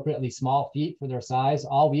 appropriately small feet for their size.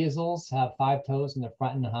 All weasels have 5 toes in their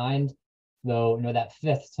front and hind, though, that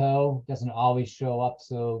 5th toe doesn't always show up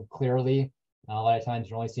so clearly. A lot of times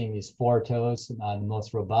you're only seeing these 4 toes, the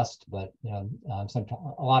most robust, but, a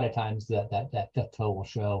lot of times that 5th toe will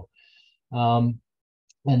show. And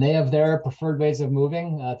they have their preferred ways of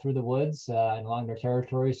moving through the woods and along their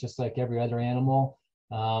territories, just like every other animal.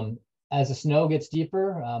 As the snow gets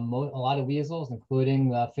deeper, a lot of weasels,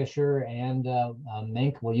 including fisher and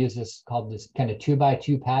mink, will use this kind of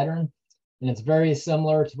 2x2 pattern. And it's very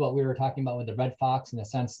similar to what we were talking about with the red fox in the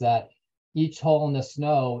sense that each hole in the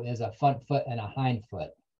snow is a front foot and a hind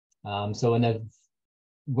foot. So when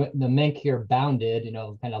the mink here bounded,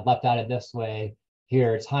 kind of left out of this way,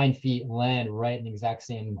 here its hind feet land right in the exact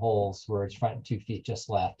same holes where its front 2 feet just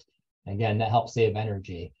left. Again, that helps save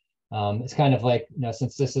energy. It's kind of like,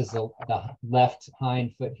 since this is the left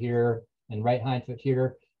hind foot here and right hind foot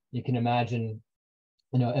here, you can imagine,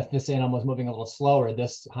 if this animal was moving a little slower,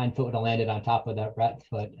 this hind foot would have landed on top of that right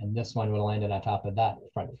foot, and this one would have landed on top of that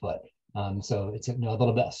front foot. So it's a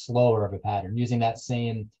little bit slower of a pattern, using that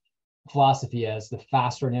same philosophy as the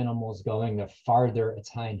faster an animal is going, the farther its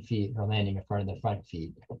hind feet are landing in front of the front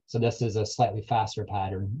feet. So this is a slightly faster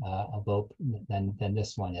pattern of both than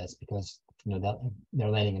this one is, because they're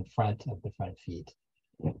landing in front of the front feet.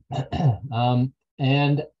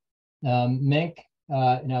 Mink,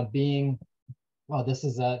 being, well, this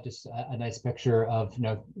is just a nice picture of,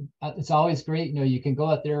 it's always great, you can go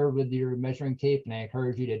out there with your measuring tape, and I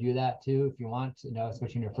encourage you to do that too if you want,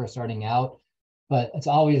 especially when you're first starting out. But it's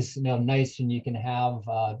always, nice when you can have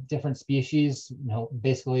different species,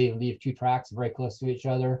 basically leave 2 tracks very close to each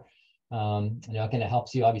other. It kind of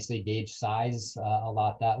helps you obviously gauge size a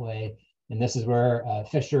lot that way. And this is where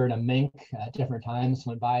fisher and a mink at different times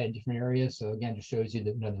went by in different areas. So again, just shows you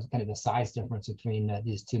that, kind of the size difference between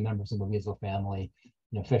these 2 members of the weasel family.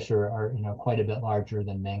 Fisher are, quite a bit larger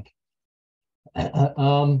than mink.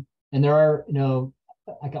 And there are,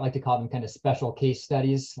 I like to call them kind of special case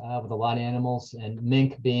studies with a lot of animals, and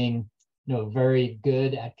mink being, very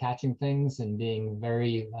good at catching things and being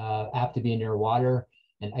very apt to be near water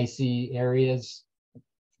and icy areas.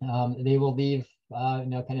 They will leave,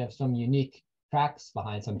 kind of some unique tracks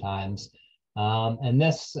behind sometimes. And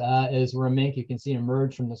this is where a mink, you can see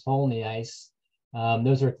emerge from this hole in the ice.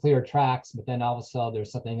 Those are clear tracks, but then all of a sudden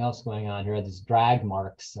there's something else going on here. There's drag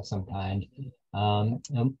marks of some kind.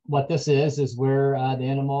 And what this is where the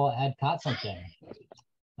animal had caught something.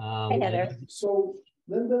 Hey, Heather. So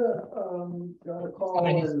Linda got a call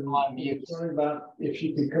and sorry about if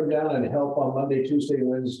she could come down and help on Monday, Tuesday,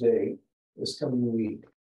 Wednesday this coming week.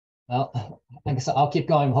 Well, I guess I'll keep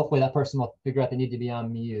going. Hopefully that person will figure out they need to be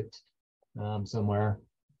on mute. somewhere.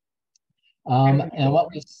 And what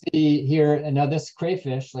we see here, and now this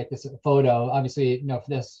crayfish, like this photo, obviously, for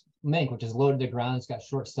this mink, which is low to the ground, it's got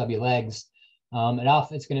short, stubby legs.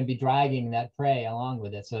 It's going to be dragging that prey along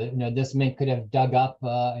with it. So, this mink could have dug up,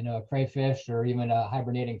 a crayfish or even a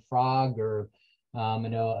hibernating frog or,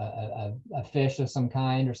 a fish of some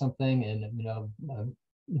kind or something, and,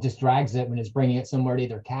 just drags it when it's bringing it somewhere to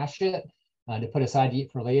either cache it, to put aside to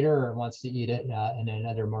eat for later, or wants to eat it in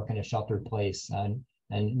another more kind of sheltered place. And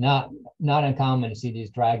not uncommon to see these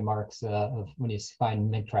drag marks of when you find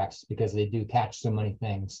mink tracks, because they do catch so many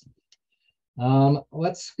things.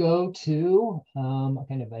 Let's go to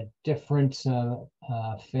kind of a different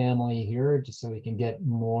family here, just so we can get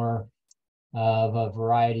more of a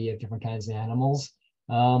variety of different kinds of animals.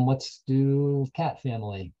 Let's do cat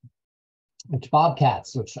family, which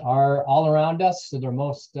bobcats, which are all around us. So they're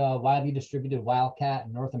most widely distributed wildcat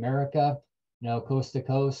in North America, coast to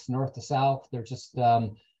coast, north to south. They're just,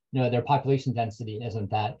 their population density isn't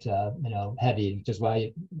that, heavy, which is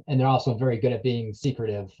why, and they're also very good at being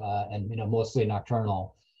secretive and, mostly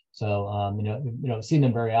nocturnal. So, we don't see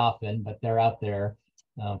them very often, but they're out there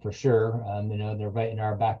for sure. They're right in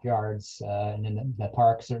our backyards, and then the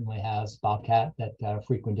park certainly has bobcat that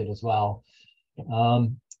frequented as well.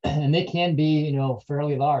 And they can be,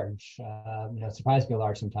 fairly large, surprisingly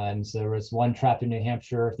large sometimes. There was one trapped in New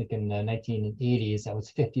Hampshire, I think in the 1980s, that was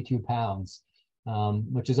 52 pounds,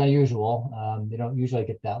 which is unusual. They don't usually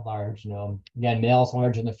get that large. Again, males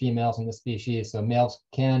larger than the females in the species. So males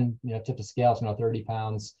can, tip the scales, 30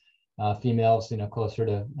 pounds, females, closer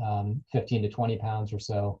to 15 to 20 pounds or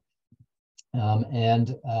so.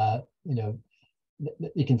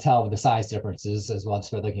 You can tell the size differences as well,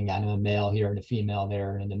 just by looking at a male here and a female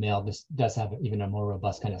there, and the male does have even a more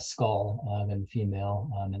robust kind of skull than the female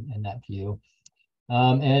in that view.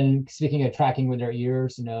 And speaking of tracking with their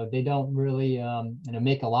ears, they don't really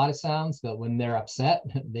make a lot of sounds, but when they're upset,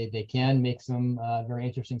 they can make some very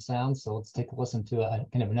interesting sounds. So let's take a listen to a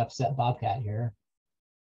kind of an upset bobcat here.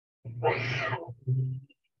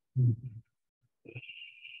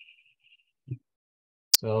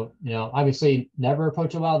 So, obviously never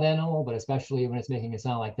approach a wild animal, but especially when it's making a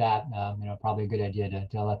sound like that, probably a good idea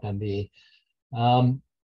to let them be.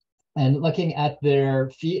 And looking at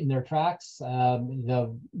their feet and their tracks,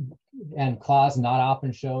 and claws not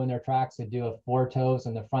often show in their tracks. They do have 4 toes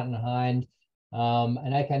in the front and behind.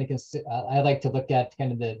 And I kind of I like to look at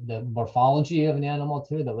kind of the morphology of an animal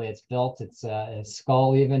too, the way it's built, its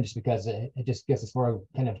skull even, just because it just gives us more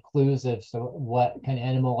kind of clues as to what kind of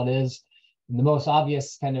animal it is. And the most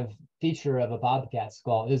obvious kind of feature of a bobcat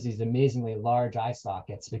skull is these amazingly large eye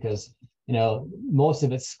sockets, because most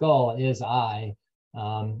of its skull is eye,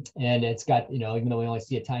 and it's got even though we only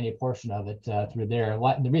see a tiny portion of it through there.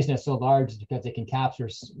 The reason it's so large is because it can capture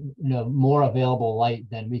more available light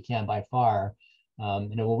than we can by far.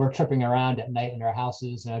 When we're tripping around at night in our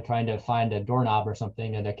houses, trying to find a doorknob or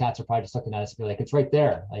something, and the cats are probably just looking at us and be like, it's right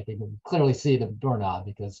there. Like, they can clearly see the doorknob,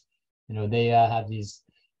 because they have these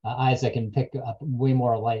eyes that can pick up way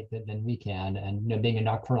more light than we can. And being a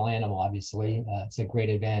nocturnal animal, obviously, it's a great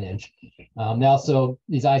advantage.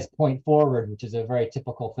 These eyes point forward, which is a very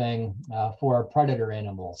typical thing for predator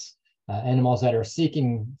animals. Animals that are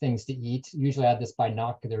seeking things to eat usually have this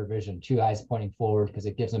binocular vision, 2 eyes pointing forward, because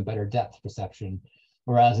it gives them better depth perception.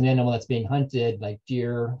 Whereas an animal that's being hunted, like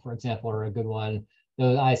deer, for example, are a good one,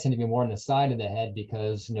 those eyes tend to be more on the side of the head,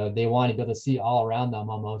 because they want to be able to see all around them,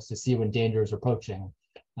 almost, to see when danger is approaching.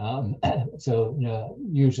 So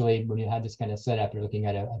usually when you have this kind of setup, you're looking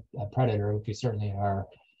at a predator, which you certainly are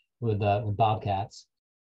with bobcats.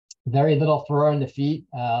 Very little fur on the feet,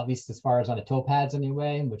 at least as far as on the toe pads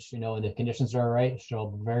anyway, which when the conditions are right,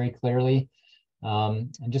 show very clearly.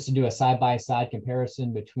 And just to do a side-by-side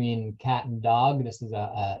comparison between cat and dog, this is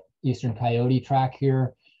a eastern coyote track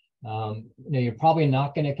here. You're probably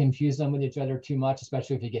not going to confuse them with each other too much,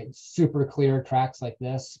 especially if you get super clear tracks like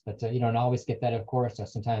this, but you don't always get that, of course. So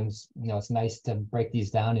sometimes it's nice to break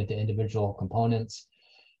these down into individual components.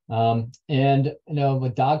 And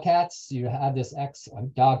with dog cats, you have this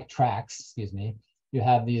dog tracks, excuse me, you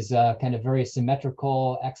have these kind of very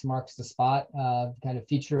symmetrical X marks the spot kind of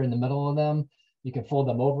feature in the middle of them. You can fold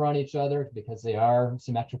them over on each other because they are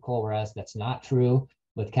symmetrical, whereas that's not true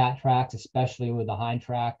with cat tracks, especially with the hind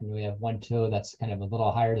track. And we have one toe that's kind of a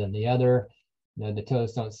little higher than the other. The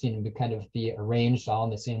toes don't seem to kind of be arranged all in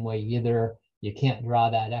the same way either. You can't draw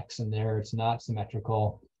that X in there. It's not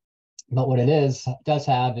symmetrical. But what it does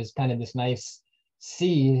have is kind of this nice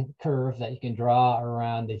C curve that you can draw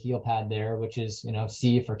around the heel pad there, which is,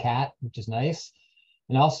 C for cat, which is nice.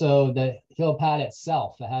 And also the hill pad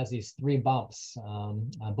itself, it has these 3 bumps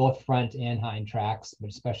on both front and hind tracks, but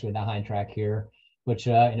especially the hind track here, which,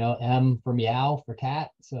 M for meow for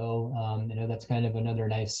cat. So, that's kind of another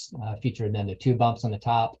nice feature. Then the 2 bumps on the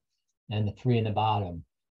top and the 3 in the bottom.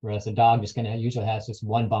 Whereas the dog just usually has just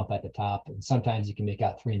 1 bump at the top. And sometimes you can make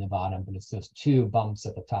out 3 in the bottom, but it's those 2 bumps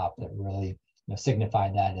at the top that really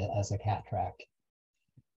signify that as a cat track.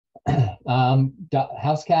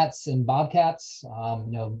 House cats and bobcats.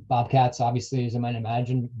 Bobcats, obviously, as you might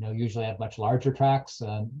imagine, usually have much larger tracks,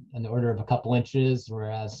 in the order of a couple inches,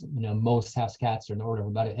 whereas most house cats are in the order of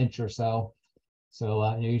about 1 inch or so.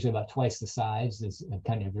 So usually about twice the size is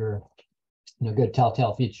kind of your good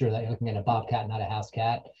telltale feature that you're looking at a bobcat, not a house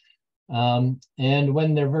cat. And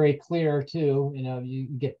when they're very clear too, you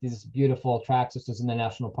get these beautiful tracks. This was in the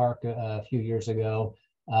national park a few years ago.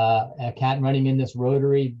 A cat running in this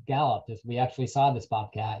rotary gallop. We actually saw this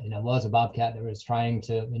bobcat. It was a bobcat that was trying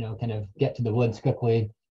to, kind of get to the woods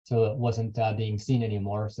quickly, so it wasn't being seen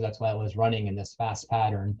anymore. So that's why it was running in this fast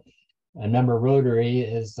pattern. And remember, rotary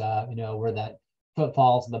is, where that foot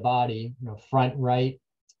falls to the body. Front right,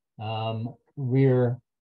 rear,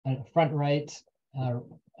 front right,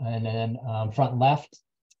 and then front left,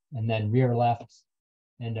 and then rear left,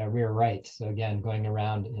 and rear right. So again, going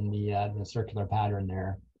around in the circular pattern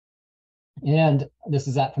there. And this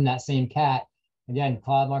is from that same cat. Again,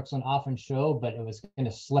 claw marks don't often show, but it was kind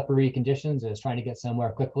of slippery conditions. It was trying to get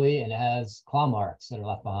somewhere quickly, and it has claw marks that are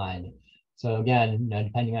left behind. So again,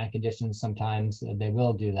 depending on conditions, sometimes they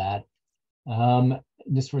will do that.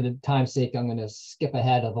 Just for the time's sake, I'm going to skip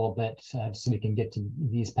ahead a little bit so we can get to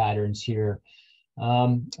these patterns here.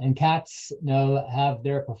 And cats, have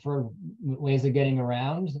their preferred ways of getting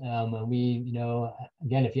around. And we,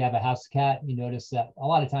 again, if you have a house cat, you notice that a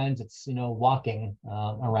lot of times it's, walking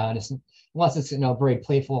around. Unless it's, a very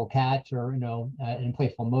playful cat or, in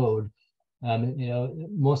playful mode.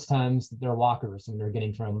 Most times they're walkers and they're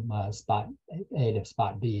getting from spot A to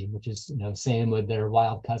spot B, which is, same with their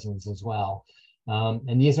wild cousins as well.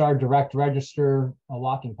 And these are direct register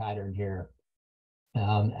walking pattern here.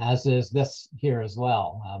 As is this here as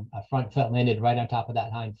well. A front foot landed right on top of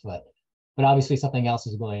that hind foot. But obviously something else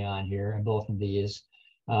is going on here in both of these.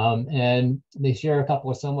 And they share a couple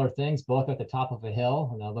of similar things, both at the top of a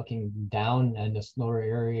hill, looking down in this lower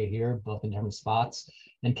area here, both in different spots.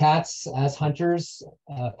 And cats, as hunters,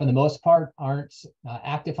 for the most part, aren't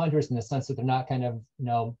active hunters in the sense that they're not kind of,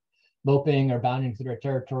 loping or bounding through their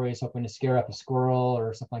territories, hoping to scare up a squirrel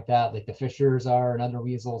or something like that, like the fishers are, and other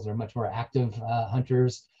weasels are much more active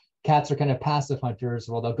hunters. Cats are kind of passive hunters.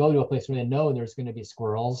 Well, they'll go to a place where they know there's going to be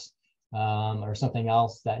squirrels or something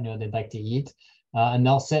else that they'd like to eat, and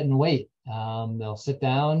they'll sit and wait. They'll sit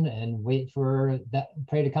down and wait for that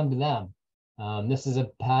prey to come to them. This is a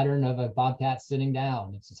pattern of a bobcat sitting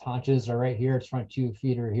down. Its haunches are right here. Its front 2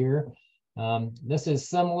 feet are here. This is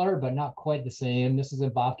similar, but not quite the same. This is a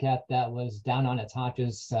bobcat that was down on its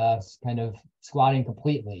haunches, kind of squatting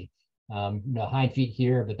completely. Hind feet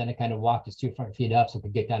here, but then it kind of walked its 2 front feet up so it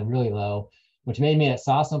could get down really low, which made me it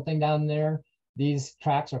saw something down there. These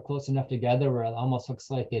tracks are close enough together where it almost looks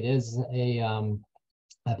like it is a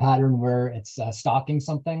pattern where it's stalking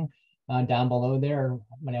something down below there.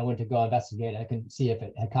 When I went to go investigate, I couldn't see if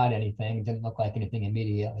it had caught anything. It didn't look like anything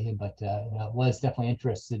immediately, but it was definitely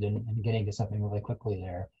interested in getting to something really quickly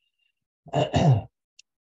there.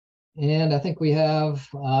 And I think we have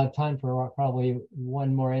time for probably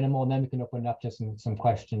one more animal, and then we can open it up to some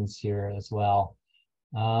questions here as well.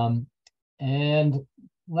 And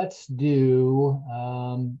let's do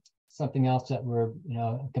something else that we're,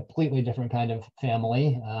 a completely different kind of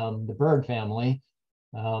family, the bird family.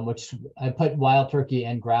 Which I put wild turkey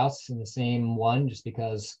and grouse in the same one just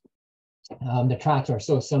because the tracks are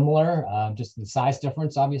so similar. Just the size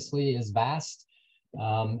difference obviously is vast.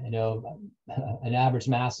 An average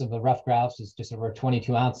mass of a rough grouse is just over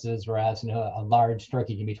 22 ounces, whereas a large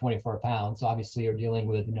turkey can be 24 pounds. So obviously you're dealing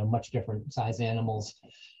with much different size animals.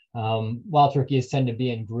 Wild turkeys tend to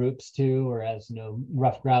be in groups too, whereas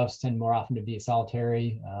rough grouse tend more often to be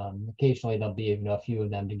solitary. Occasionally there'll be a few of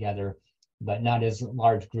them together, but not as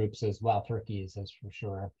large groups as wild turkeys, as for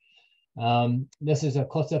sure. This is a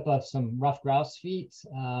close-up of some rough grouse feet.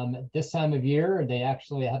 At this time of year, they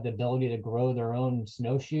actually have the ability to grow their own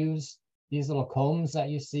snowshoes. These little combs that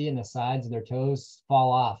you see in the sides of their toes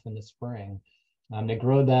fall off in the spring. They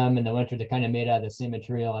grow them in the winter. They're kind of made out of the same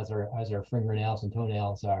material as our fingernails and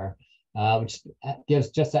toenails are, which gives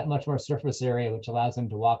just that much more surface area, which allows them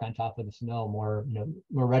to walk on top of the snow more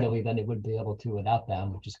readily than they would be able to without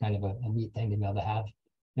them, which is kind of a neat thing to be able to have,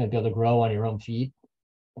 be able to grow on your own feet.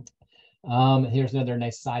 Here's another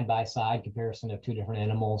nice side-by-side comparison of two different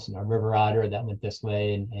animals, a river otter that went this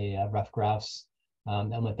way and a rough grouse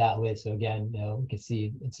that went that way. So again, we can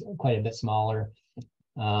see it's quite a bit smaller.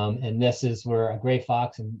 And this is where a gray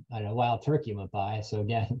fox and a wild turkey went by. So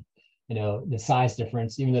again, the size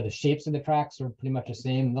difference, even though the shapes of the tracks are pretty much the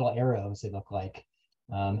same, little arrows they look like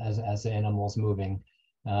as the animal's moving.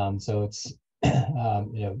 So it's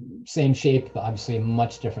same shape, but obviously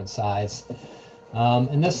much different size.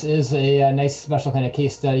 And this is a nice special kind of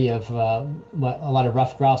case study of what a lot of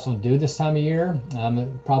rough grouse will do this time of year.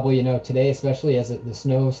 Probably, today, especially as the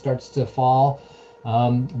snow starts to fall,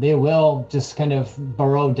 they will just kind of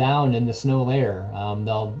burrow down in the snow layer.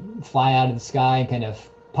 They'll fly out of the sky and kind of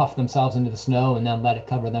puff themselves into the snow and then let it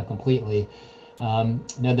cover them completely.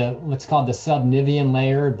 What's called the subnivean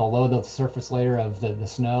layer below the surface layer of the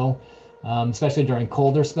snow, especially during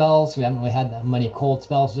colder spells. We haven't really had that many cold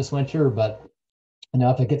spells this winter, but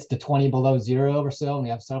if it gets to 20 below zero or so, and we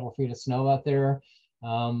have several feet of snow out there,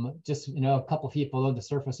 just a couple feet below the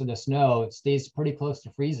surface of the snow, it stays pretty close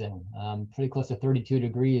to freezing, pretty close to 32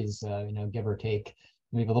 degrees, give or take.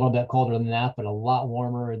 Maybe a little bit colder than that, but a lot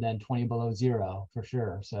warmer than 20 below zero for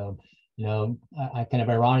sure. So, I kind of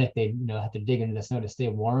ironic they have to dig into the snow to stay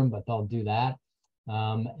warm, but they'll do that.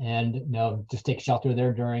 And just take shelter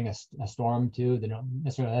there during a storm too. They don't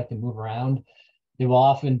necessarily have to move around. They will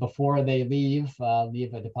often, before they leave a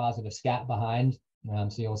deposit of scat behind.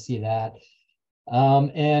 So you'll see that.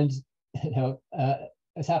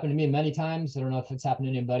 It's happened to me many times. I don't know if it's happened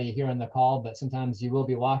to anybody here on the call, but sometimes you will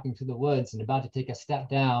be walking through the woods and about to take a step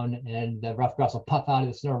down, and the rough grouse will puff out of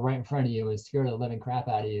the snow right in front of you and scare the living crap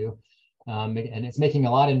out of you. And it's making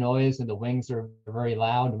a lot of noise, and the wings are very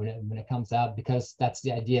loud when it comes out, because that's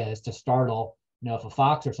the idea, is to startle. If a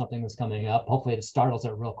fox or something was coming up, hopefully it startles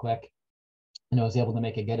it real quick. Is able to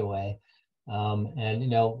make a getaway.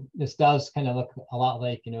 This does kind of look a lot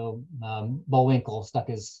like, Bullwinkle stuck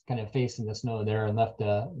his kind of face in the snow there and left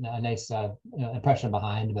a nice impression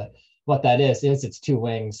behind. But what that is it's two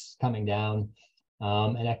wings coming down,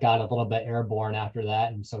 and it got a little bit airborne after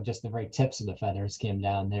that. And so just the very tips of the feathers came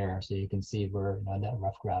down there. So you can see where that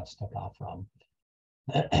rough grouse took off from.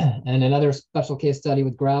 And another special case study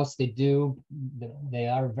with grouse, they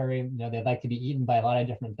are very, they like to be eaten by a lot of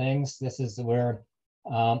different things. This is where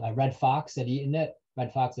a red fox had eaten it.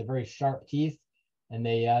 Red fox had very sharp teeth, and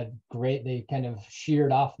they kind of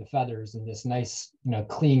sheared off the feathers in this nice,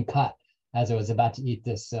 clean cut as it was about to eat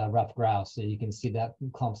this rough grouse. So you can see that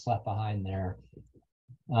clumps left behind there.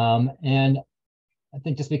 And I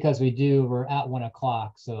think just because we're at 1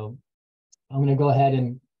 o'clock, so I'm going to go ahead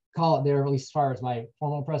and call it there, at least as far as my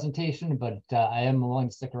formal presentation, but I am willing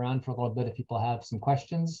to stick around for a little bit if people have some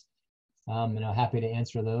questions. I'm happy to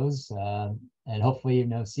answer those, and hopefully,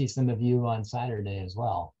 see some of you on Saturday as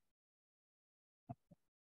well.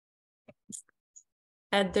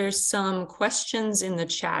 Ed, there's some questions in the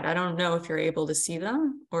chat. I don't know if you're able to see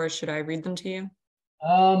them, or should I read them to you?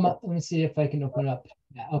 Let me see if I can open up.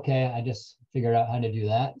 Okay, I just figured out how to do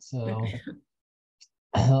that. So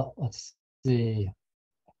let's see.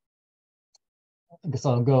 I guess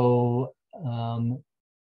I'll go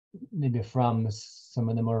maybe from some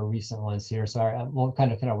of the more recent ones here. Sorry, we'll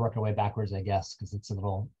kind of work our way backwards, I guess, because it's a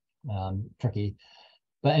little tricky.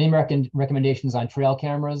 But any recommendations on trail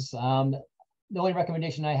cameras? The only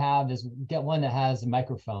recommendation I have is get one that has a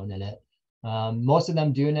microphone in it. Most of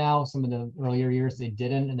them do now. Some of the earlier years they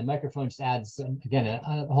didn't, and the microphone just adds, again,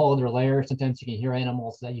 a whole other layer. Sometimes you can hear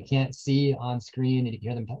animals that you can't see on screen, and you can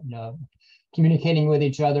hear them communicating with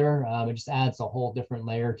each other. It just adds a whole different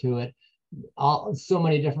layer to it. So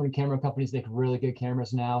many different camera companies make really good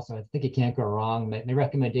cameras now, so I think it can't go wrong. My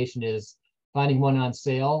recommendation is finding one on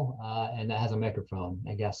sale and that has a microphone,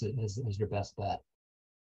 I guess, is your best bet.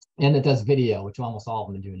 And it does video, which almost all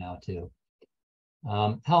of them do now too.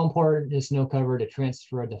 How important is snow cover to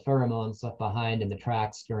transfer the pheromones left behind in the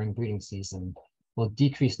tracks during breeding season? Will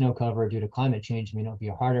decreased snow cover due to climate change mean it'll be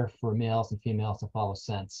harder for males and females to follow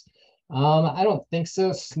scents? I don't think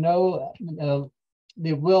so. Snow,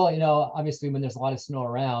 they will, obviously when there's a lot of snow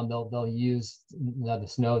around, they'll use the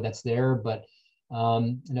snow that's there, but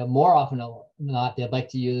more often than not, they'd like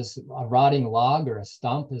to use a rotting log or a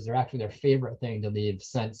stump is actually their favorite thing to leave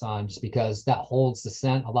scents on, just because that holds the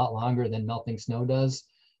scent a lot longer than melting snow does.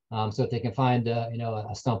 So if they can find a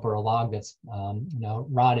stump or a log that's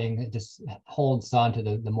rotting, it just holds on to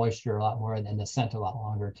the moisture a lot more and the scent a lot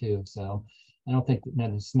longer too. So I don't think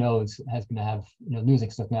the snow has going to have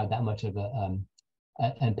losing snow not that much of an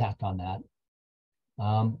impact on that.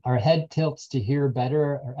 Are head tilts to hear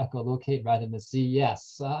better or echolocate rather than see?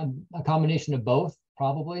 Yes, a combination of both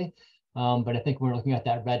probably. But I think when we're looking at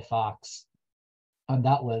that red fox,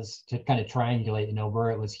 that was to kind of triangulate,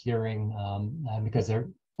 where it was hearing, because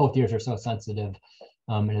both ears are so sensitive,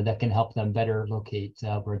 that can help them better locate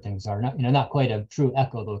where things are. Not quite a true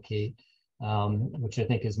echolocate, which I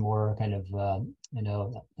think is more kind of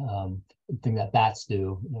thing that bats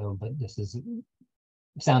do. But this is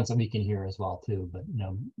sounds that we can hear as well too. But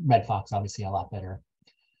red fox obviously a lot better.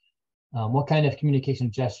 What kind of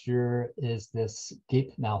communication gesture is this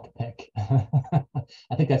gape mouth pick?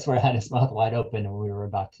 I think that's where I had his mouth wide open when we were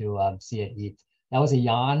about to see it eat. That was a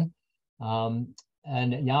yawn.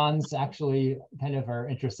 And yawns actually kind of are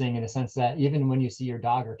interesting in the sense that even when you see your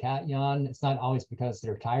dog or cat yawn, it's not always because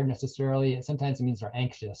they're tired necessarily. Sometimes it means they're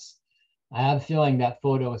anxious. I have a feeling that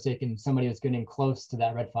photo was taken, somebody was getting close to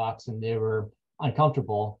that red fox and they were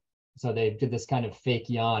uncomfortable. So they did this kind of fake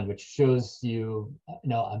yawn, which shows you,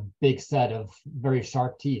 a big set of very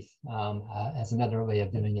sharp teeth as another way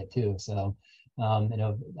of doing it too. So,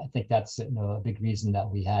 I think that's a big reason that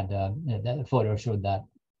we had that photo showed that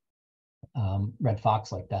red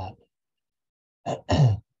fox like that.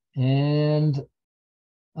 And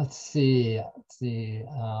let's see.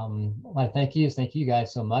 Well, thank you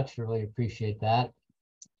guys so much. Really appreciate that.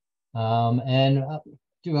 And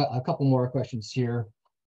do a couple more questions here.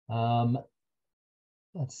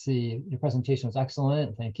 Let's see, your presentation was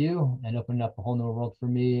excellent. Thank you. And opened up a whole new world for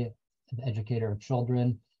me, an educator of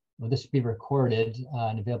children. Will this be recorded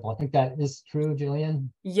and available? I think that is true, Jillian.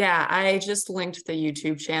 Yeah, I just linked the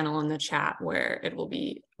YouTube channel in the chat where it will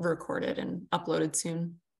be recorded and uploaded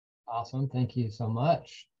soon. Awesome. Thank you so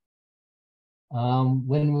much.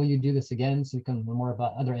 When will you do this again so you can learn more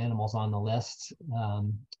about other animals on the list?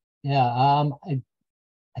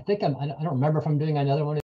 I think I don't remember if I'm doing another one